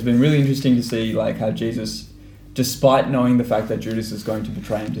 which has been really interesting to see, like how Jesus, despite knowing the fact that Judas is going to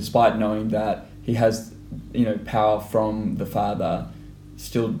betray him, despite knowing that he has, you know, power from the Father,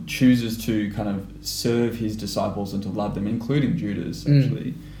 still chooses to kind of serve his disciples and to love them, including Judas,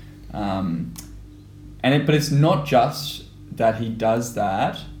 actually. But it's not just that he does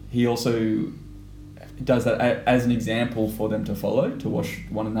that. He also does that as an example for them to follow, to wash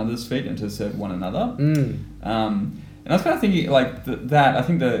one another's feet and to serve one another. And I was kind of thinking, like, that, I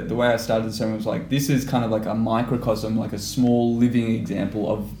think the way I started the sermon was like, this is kind of like a microcosm, like a small living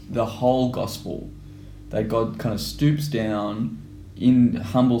example of the whole gospel, that God kind of stoops down in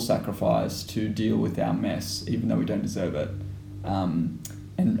humble sacrifice to deal with our mess, even though we don't deserve it,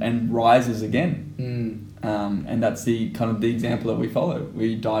 and rises again. And that's the kind of the example that we follow.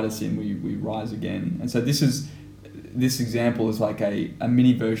 We die to sin, we rise again. And so this example is like a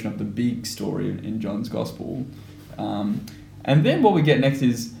mini version of the big story in John's gospel. And then what we get next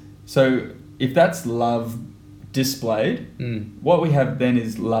is, so if that's love displayed, what we have then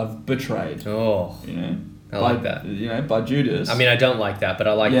is love betrayed. Oh, you know, I like that. You know, by Judas. I mean, I don't like that, but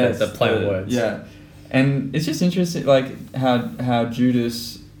I like the play on words. Yeah, and it's just interesting, like how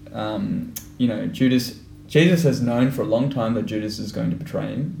Judas, Jesus has known for a long time that Judas is going to betray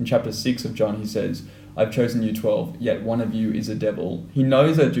him. In chapter 6 of John, he says, "I've chosen you 12, yet one of you is a devil." He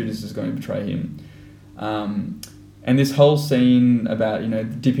knows that Judas is going to betray him. And this whole scene about, you know,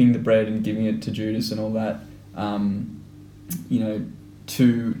 dipping the bread and giving it to Judas and all that, you know,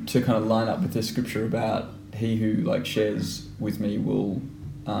 to kind of line up with the scripture about he who, like, shares with me will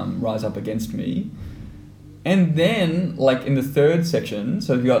rise up against me. And then, like, in the third section,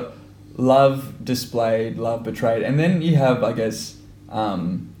 so you've got love displayed, love betrayed, and then you have, I guess,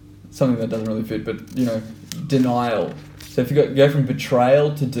 something that doesn't really fit, but, you know, denial. So if you go from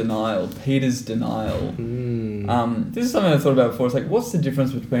betrayal to denial, Peter's denial. This is something I thought about before. It's like, what's the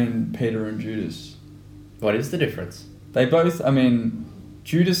difference between Peter and Judas? What is the difference? They both, I mean,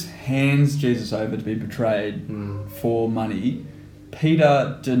 Judas hands Jesus over to be betrayed for money.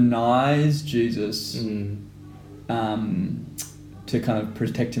 Peter denies Jesus to kind of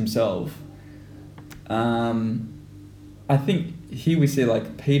protect himself. I think here we see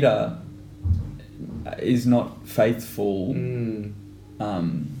like Peter is not faithful.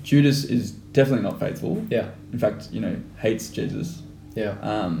 Judas is definitely not faithful. Yeah. In fact, hates Jesus.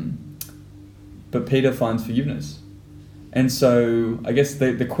 Yeah. But Peter finds forgiveness. And so I guess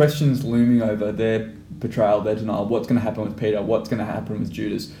the questions looming over their betrayal, their denial, what's going to happen with Peter, what's going to happen with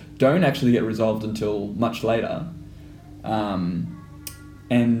Judas, don't actually get resolved until much later. So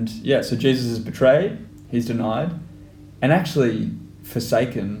Jesus is betrayed, he's denied, and actually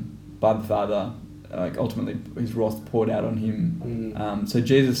forsaken by the Father. Like ultimately his wrath poured out on him. So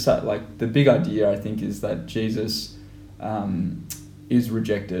Jesus, like the big idea I think is that Jesus is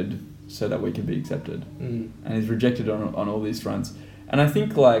rejected so that we can be accepted, and he's rejected on all these fronts. And I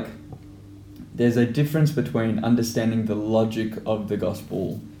think like there's a difference between understanding the logic of the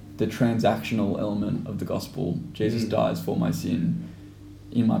gospel, the transactional element of the gospel. Jesus dies for my sin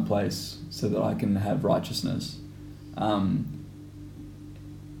in my place so that I can have righteousness.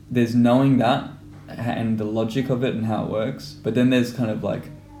 There's knowing that and the logic of it and how it works, but then there's kind of like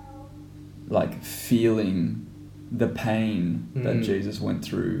feeling the pain that Jesus went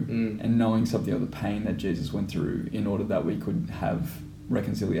through and knowing something of the pain that Jesus went through in order that we could have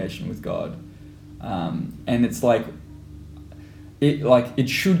reconciliation with God. And it's it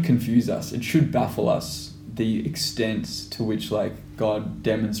should confuse us. It should baffle us the extent to which like God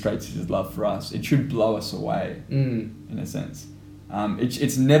demonstrates his love for us. It should blow us away in a sense.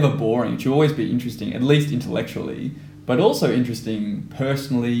 It's never boring. It should always be interesting, at least intellectually, but also interesting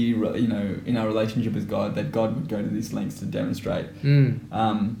personally, in our relationship with God, that God would go to these lengths to demonstrate.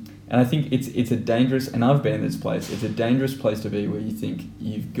 And I think it's a dangerous, and I've been in this place, it's a dangerous place to be where you think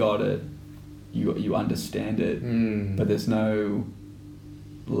you've got it, you understand it, but there's no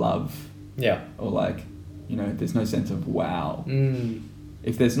love. Yeah. Or there's no sense of wow.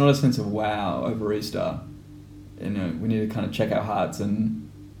 If there's not a sense of wow over Easter, we need to kind of check our hearts and,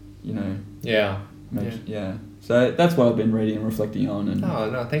 Yeah. So that's what I've been reading and reflecting on. And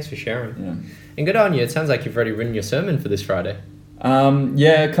thanks for sharing. Yeah. And good on you. It sounds like you've already written your sermon for this Friday.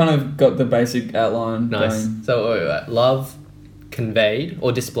 Kind of got the basic outline. Nice. Going. So love conveyed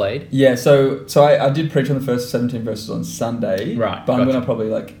or displayed. Yeah. So I did preach on the first 17 verses on Sunday. Right. But I'm going to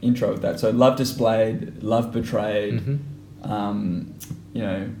probably intro with that. So love displayed, love betrayed,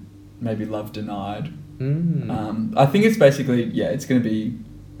 maybe love denied. I think it's basically, it's going to be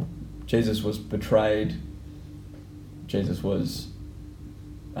Jesus was betrayed, Jesus was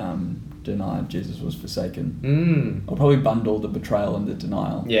denied, Jesus was forsaken. I'll probably bundle the betrayal and the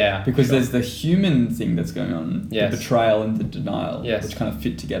denial. Yeah. Because there's the human thing that's going on, the betrayal and the denial, which kind of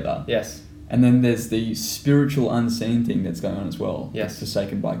fit together. Yes. And then there's the spiritual unseen thing that's going on as well. Yes. That's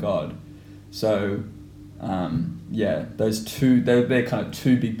forsaken by God. So... those two, they're kind of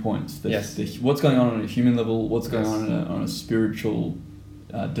two big points. What's going on a human level, what's going on a spiritual,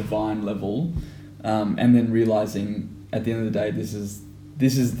 divine level, and then realizing at the end of the day, this is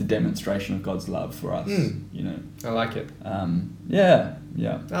the demonstration of God's love for us. I like it.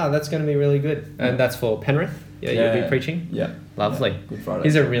 That's going to be really good. And that's for Penrith. You'll be preaching. Yeah, lovely. Good Friday.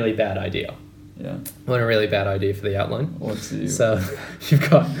 Here's a really bad idea. Yeah. I want a really bad idea for the outline. What's So you've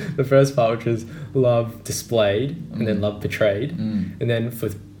got the first part, which is love displayed, and then love betrayed, and then for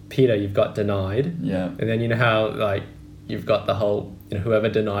Peter you've got denied. Yeah. And then how you've got the whole whoever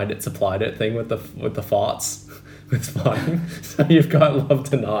denied it supplied it thing with the farts. It's fine. So you've got love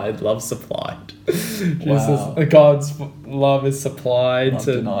denied, love supplied. Wow. God's love is supplied. Love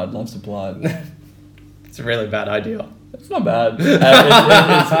denied, love supplied. It's a really bad idea. It's not bad.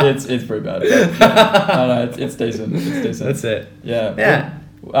 It's pretty bad. It's decent. It's decent. That's it. Yeah. Yeah.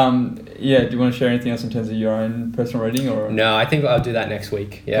 Do you want to share anything else in terms of your own personal reading, or? No, I think I'll do that next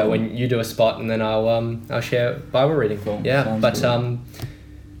week. Yeah, when you do a spot, and then I'll share Bible reading. Cool. Yeah, Sounds but good.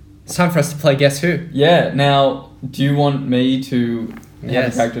 It's time for us to play Guess Who. Yeah. Now, do you want me to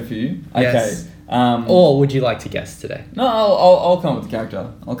have a character for you? Yes. Okay. Or would you like to guess today? No, I'll come with the character.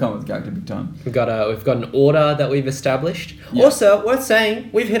 I'll come with the character big time. We've got an order that we've established. Yeah. Also, worth saying,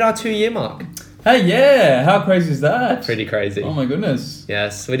 we've hit our 2-year mark. Hey, yeah! How crazy is that? Pretty crazy. Oh my goodness.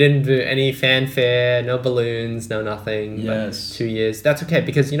 Yes, we didn't do any fanfare, no balloons, no nothing. Yes. 2 years. That's okay,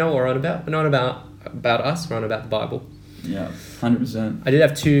 because you know what we're on about? We're not about us, we're on about the Bible. Yeah, 100%. I did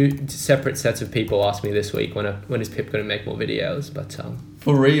have 2 separate sets of people ask me this week when is Pip going to make more videos, but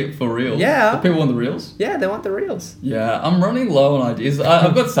For real? Yeah. The people want the reels? Yeah, they want the reels. Yeah, I'm running low on ideas.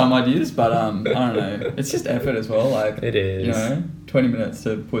 I've got some ideas, but I don't know. It's just effort as well. It is. 20 minutes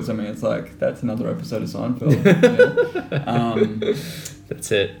to put something. It's like, that's another episode of Seinfeld. Yeah.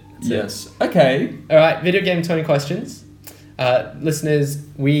 That's it. Yes. Okay. All right, video game 20 questions. Listeners,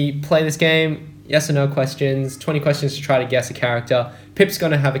 we play this game, yes or no questions, 20 questions to try to guess a character. Pip's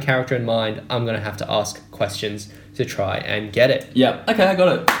going to have a character in mind. I'm going to have to ask questions to try and get it. Yeah. Okay, I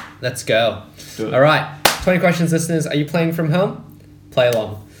got it. Let's go. Do it. All right, 20 questions, listeners. Are you playing from home? Play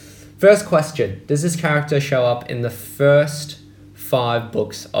along. First question. Does this character show up in the first 5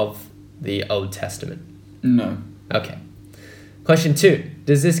 books of the Old Testament? No. Okay. Question 2.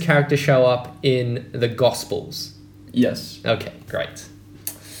 Does this character show up in the Gospels? Yes. Okay, great.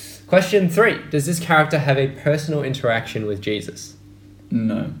 Question 3. Does this character have a personal interaction with Jesus?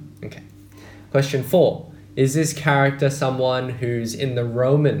 No. Okay. Question 4. Is this character someone who's in the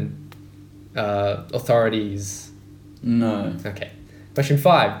Roman authorities? No. Okay. Question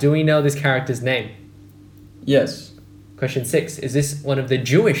 5. Do we know this character's name? Yes. Question 6. Is this one of the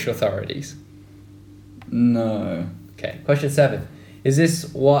Jewish authorities? No. Okay. Question 7. Is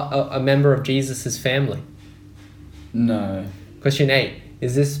this a member of Jesus' family? No. Question 8.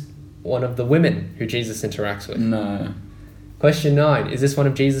 Is this one of the women who Jesus interacts with? No. Question 9. Is this one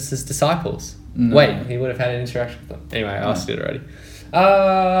of Jesus' disciples? No. Wait, he would have had an interaction with them. Anyway, I asked it already.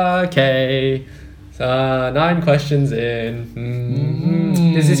 Okay. So, 9 questions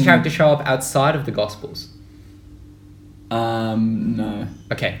in. Does this character show up outside of the Gospels? No.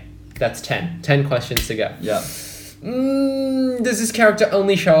 Okay, that's 10. 10 questions to go. Yeah. Does this character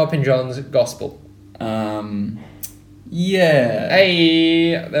only show up in John's Gospel? Yeah.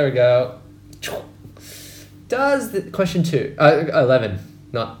 Hey, there we go. Does the question 2, 11.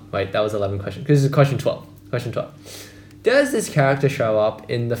 That was 11 questions. Because this is question 12. Question 12. Does this character show up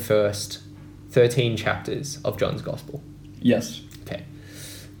in the first 13 chapters of John's Gospel? Yes. Okay.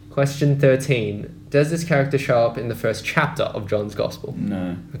 Question 13. Does this character show up in the first chapter of John's Gospel?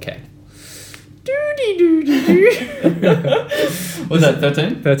 No. Okay. Was that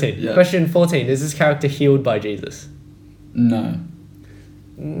 13? 13. Yeah. Question 14. Is this character healed by Jesus? No.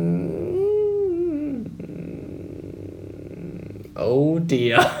 Oh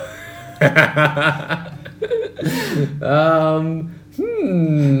dear.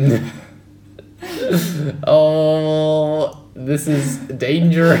 Oh, this is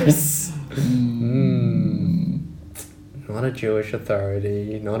dangerous. Not a Jewish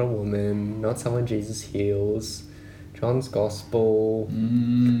authority, not a woman, not someone Jesus heals. John's Gospel. Do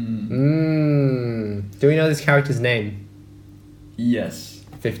we know this character's name? Yes.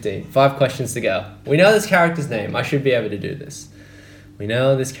 15. 5 questions to go. We know this character's name. I should be able to do this. We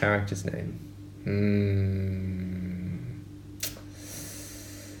know this character's name.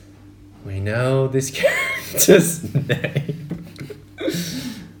 We know this character's name.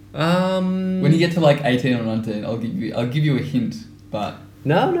 When you get to like 18 or 19, I'll give you a hint, but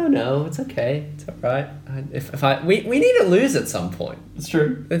No, it's okay. It's all right. We need to lose at some point. it's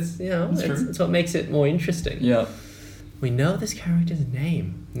true. It's it's what makes it more interesting. Yeah. We know this character's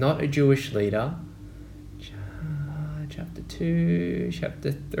name, not a Jewish leader. Chapter 2,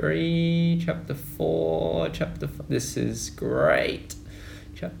 Chapter 3, Chapter 4, Chapter 5. This is great.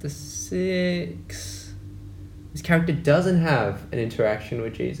 Chapter 6. This character doesn't have an interaction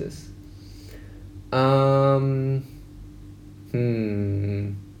with Jesus. Question.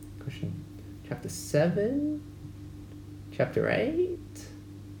 Chapter 7? Chapter 8?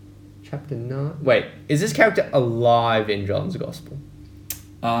 Chapter 9? Wait, is this character alive in John's Gospel?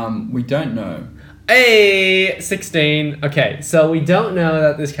 We don't know. Hey, 16. Okay, so we don't know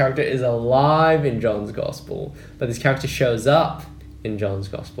that this character is alive in John's Gospel, but this character shows up in John's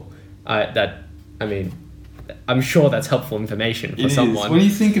Gospel. I'm sure that's helpful information for someone. When you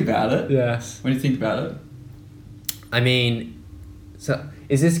think about it. Yes. When you think about it. So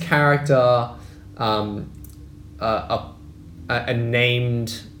is this character a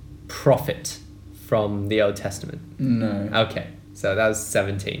named prophet from the Old Testament? No. Okay, so that was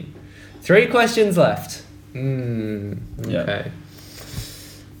 17. 3 questions left. Okay. Yeah.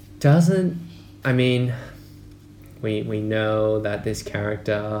 We know that this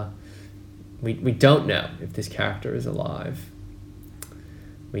character... We don't know if this character is alive.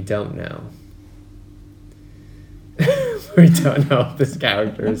 We don't know. We don't know if this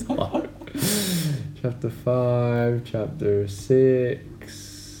character is alive. Chapter 5, Chapter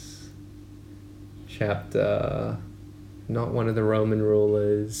 6, Chapter... Not one of the Roman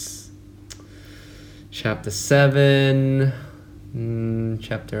rulers. Chapter 7,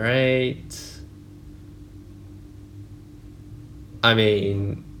 Chapter 8.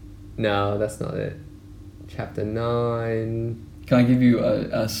 No, that's not it. Chapter 9. Can I give you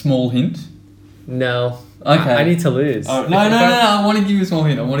a small hint? No. Okay. I need to lose. Oh, no. I want to give you a small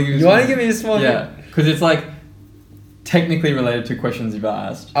hint. You want to give me a small hint? Yeah, because it's like technically related to questions you've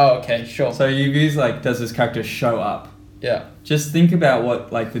asked. Oh, okay, sure. So you've used like, does this character show up? Yeah. Just think about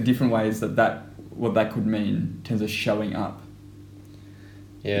what like the different ways what that could mean in terms of showing up.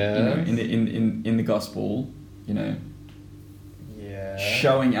 Yeah. You know, in the gospel, you know. Yeah.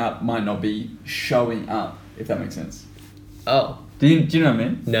 Showing up might not be showing up, if that makes sense. Oh. Do you know what I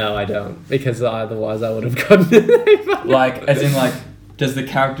mean? No, I don't. Because otherwise I would have gotten it. Like, as in like, does the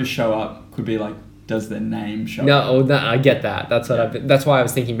character show up? Could be like, does their name show up? No, I get that. That's what that's why I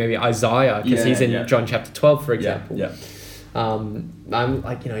was thinking maybe Isaiah, because he's in John chapter 12, for example. Yeah. I'm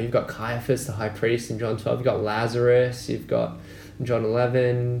like, you know, you've got Caiaphas, the high priest, in John 12. You've got Lazarus. You've got John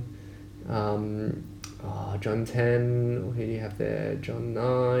 11. John 10. Who do you have there? John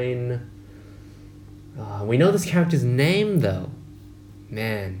 9. We know this character's name though.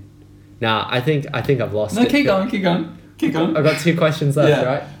 Man. Nah, I think I've lost it. No, keep going. I've got 2 questions left,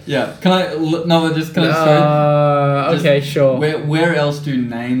 right? Yeah. Can I okay, sure. Where else do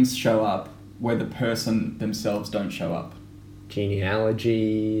names show up where the person themselves don't show up?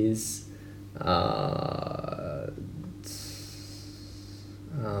 Genealogies. I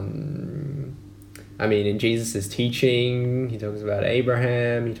mean, in Jesus' teaching, he talks about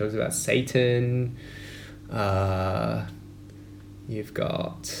Abraham, he talks about Satan. You've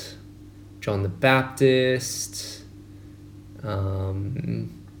got John the Baptist. It's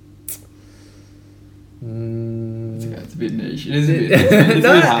a bit niche. It is a bit.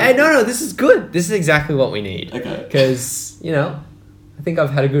 It's No, this is good. This is exactly what we need. Okay. Because, you know, I think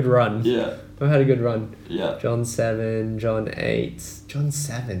I've had a good run. Yeah. I've had a good run. Yeah. John 7, John 8, John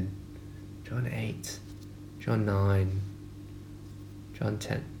 7, John 8, John 9, John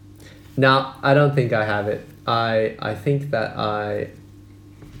 10. No, I don't think I have it. I think that I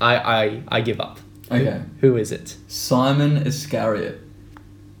give up. Okay. Who is it? Simon Iscariot.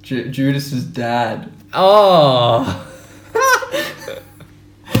 Judas's dad. Oh.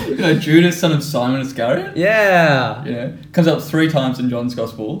 You know, Judas, son of Simon Iscariot? Yeah. Yeah. Comes up 3 times in John's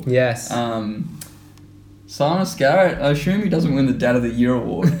Gospel. Yes. Simon Iscariot, I assume he doesn't win the Dad of the Year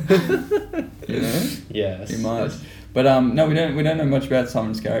award. You know? Yes. He might. But no, we don't know much about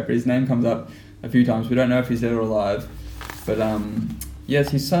Simon Iscariot, but his name comes up a few times. We don't know if he's dead or alive. But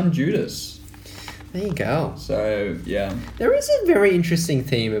yes, his son Judas. There you go. So, yeah. There is a very interesting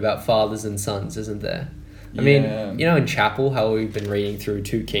theme about fathers and sons, isn't there? I mean, you know, in chapel, how we've been reading through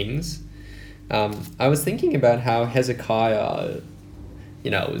 2 Kings, I was thinking about how Hezekiah,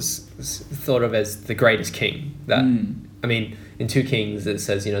 you know, was thought of as the greatest king. That I mean, in 2 Kings, it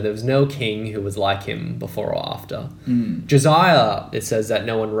says, you know, there was no king who was like him before or after. Josiah, it says that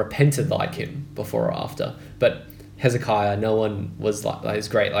no one repented like him before or after. But Hezekiah, no one was like as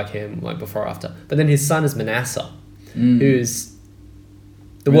great like him like before or after. But then his son is Manasseh, who's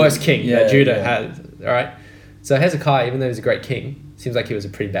the worst king that Judah had. All right, so Hezekiah, even though he's a great king, seems like he was a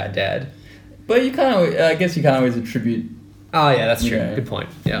pretty bad dad. But you can't. I guess you can't always attribute. Oh yeah, that's true. know, Good point.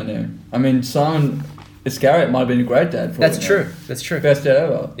 Yeah. You know. I mean, Simon Iscariot might have been a great dad. That's true. That's true. Best dad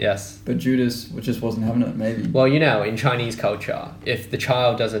ever. Yes. But Judas just wasn't having it. Maybe. Well, you know, in Chinese culture, if the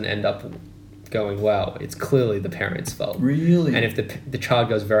child doesn't end up going well, it's clearly the parents' fault. Really? And if the child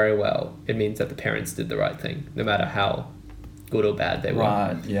goes very well, it means that the parents did the right thing, no matter how good or bad they were.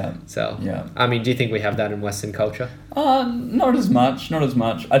 Right, yeah. So, yeah. I mean, do you think we have that in Western culture? Not as much.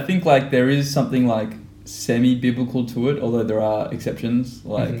 I think, like, there is something, like, semi-biblical to it, although there are exceptions,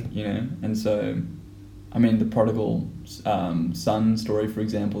 like, you know, and so, I mean, the prodigal son story, for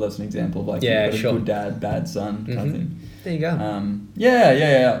example, that's an example of, like, a good dad, bad son kind of thing. There you go.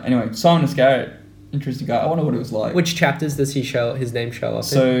 Yeah. Anyway, Simon Iscariot, interesting guy. I wonder what it was like. Which chapters does his name show up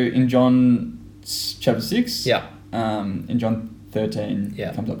So in John chapter 6, yeah. In John 13,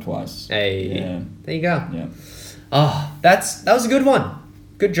 yeah, it comes up twice. Hey, yeah. There you go. Yeah. Oh, that was a good one.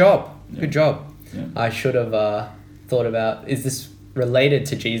 Good job. Yeah. Good job. Yeah. I should have thought about, is this related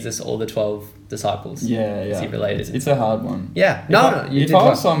to Jesus or the 12 disciples? Yeah. Is he related? It's a hard one. Yeah. If I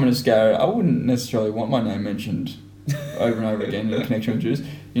was Simon Iscariot, I wouldn't necessarily want my name mentioned over and over again in connection with Judas.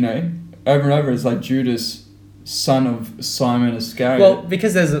 You know, over and over, it's like Judas, son of Simon Iscariot. Well,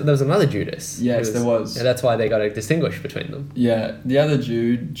 because there was another Judas. Yes, there was. And that's why they got to distinguish between them. Yeah, the other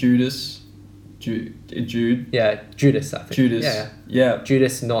Jude. Yeah, Judas, I think. Judas. Yeah.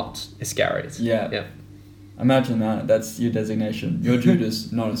 Judas, not Iscariot. Yeah. Imagine that. That's your designation. You're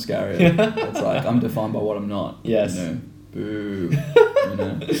Judas, not Iscariot. It's like, I'm defined by what I'm not. Yes. You know, boo. You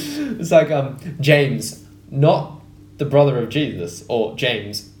know. It's like James, not the brother of Jesus, or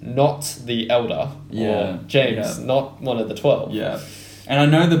James, not the elder, or James, not one of the 12. Yeah. And I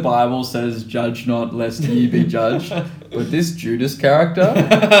know the Bible says, "Judge not, lest ye be judged." But this Judas character,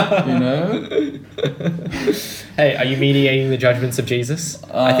 you know. Hey, are you mediating the judgments of Jesus?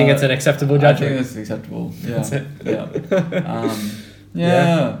 I think it's an acceptable judgment. I think it's acceptable. Yeah. That's it.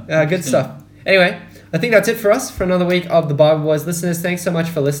 Yeah. Good stuff. Anyway, I think that's it for us for another week of the Bible Boys listeners. Thanks so much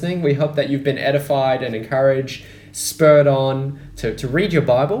for listening. We hope that you've been edified and encouraged, spurred on to read your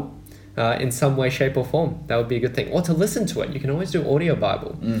Bible in some way, shape or form. That would be a good thing. Or to listen to it. You can always do audio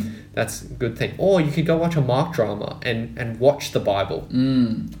Bible. That's a good thing. Or you could go watch a Mark drama and watch the Bible.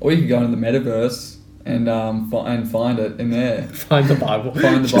 Or you could go into the metaverse and find it in there. Find the Bible.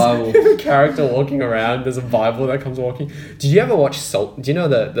 Find the Bible. A character walking around. There's a Bible that comes walking. Did you ever watch Salt? Do you know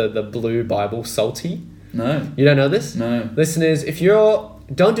the blue Bible, Salty? No. You don't know this? No. Listeners,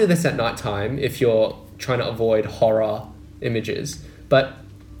 don't do this at night time if you're trying to avoid horror images. But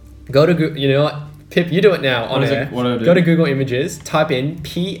go to Google. You know what? Pip, you do it now on air. What do I do? Go to Google Images. Type in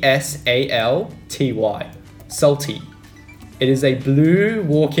PSALTY. Salty. It is a blue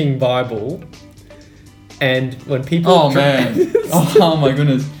walking Bible. And when people... Oh, man. Oh, my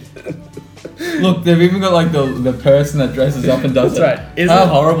goodness. Look, they've even got like the person that dresses up and does That's it. right. How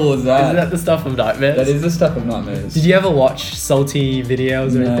horrible is that? Isn't that the stuff of nightmares? That is the stuff of nightmares. Did you ever watch salty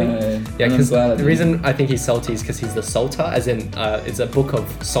videos or anything? Yeah, because the reason I think he's salty is because he's the Psalter, as in it's a book of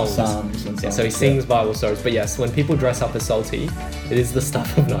songs. Psalms and songs. Yeah, so he sings Bible stories. But yes, when people dress up as salty, it is the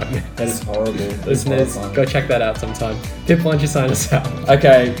stuff of nightmares. That is horrible. Listeners, go check that out sometime. Pip, why don't you sign us out?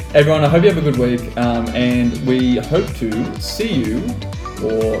 Okay, everyone, I hope you have a good week, and we hope to see you,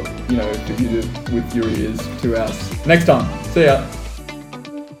 or, you know, if you do with your ears, to us next time. See ya.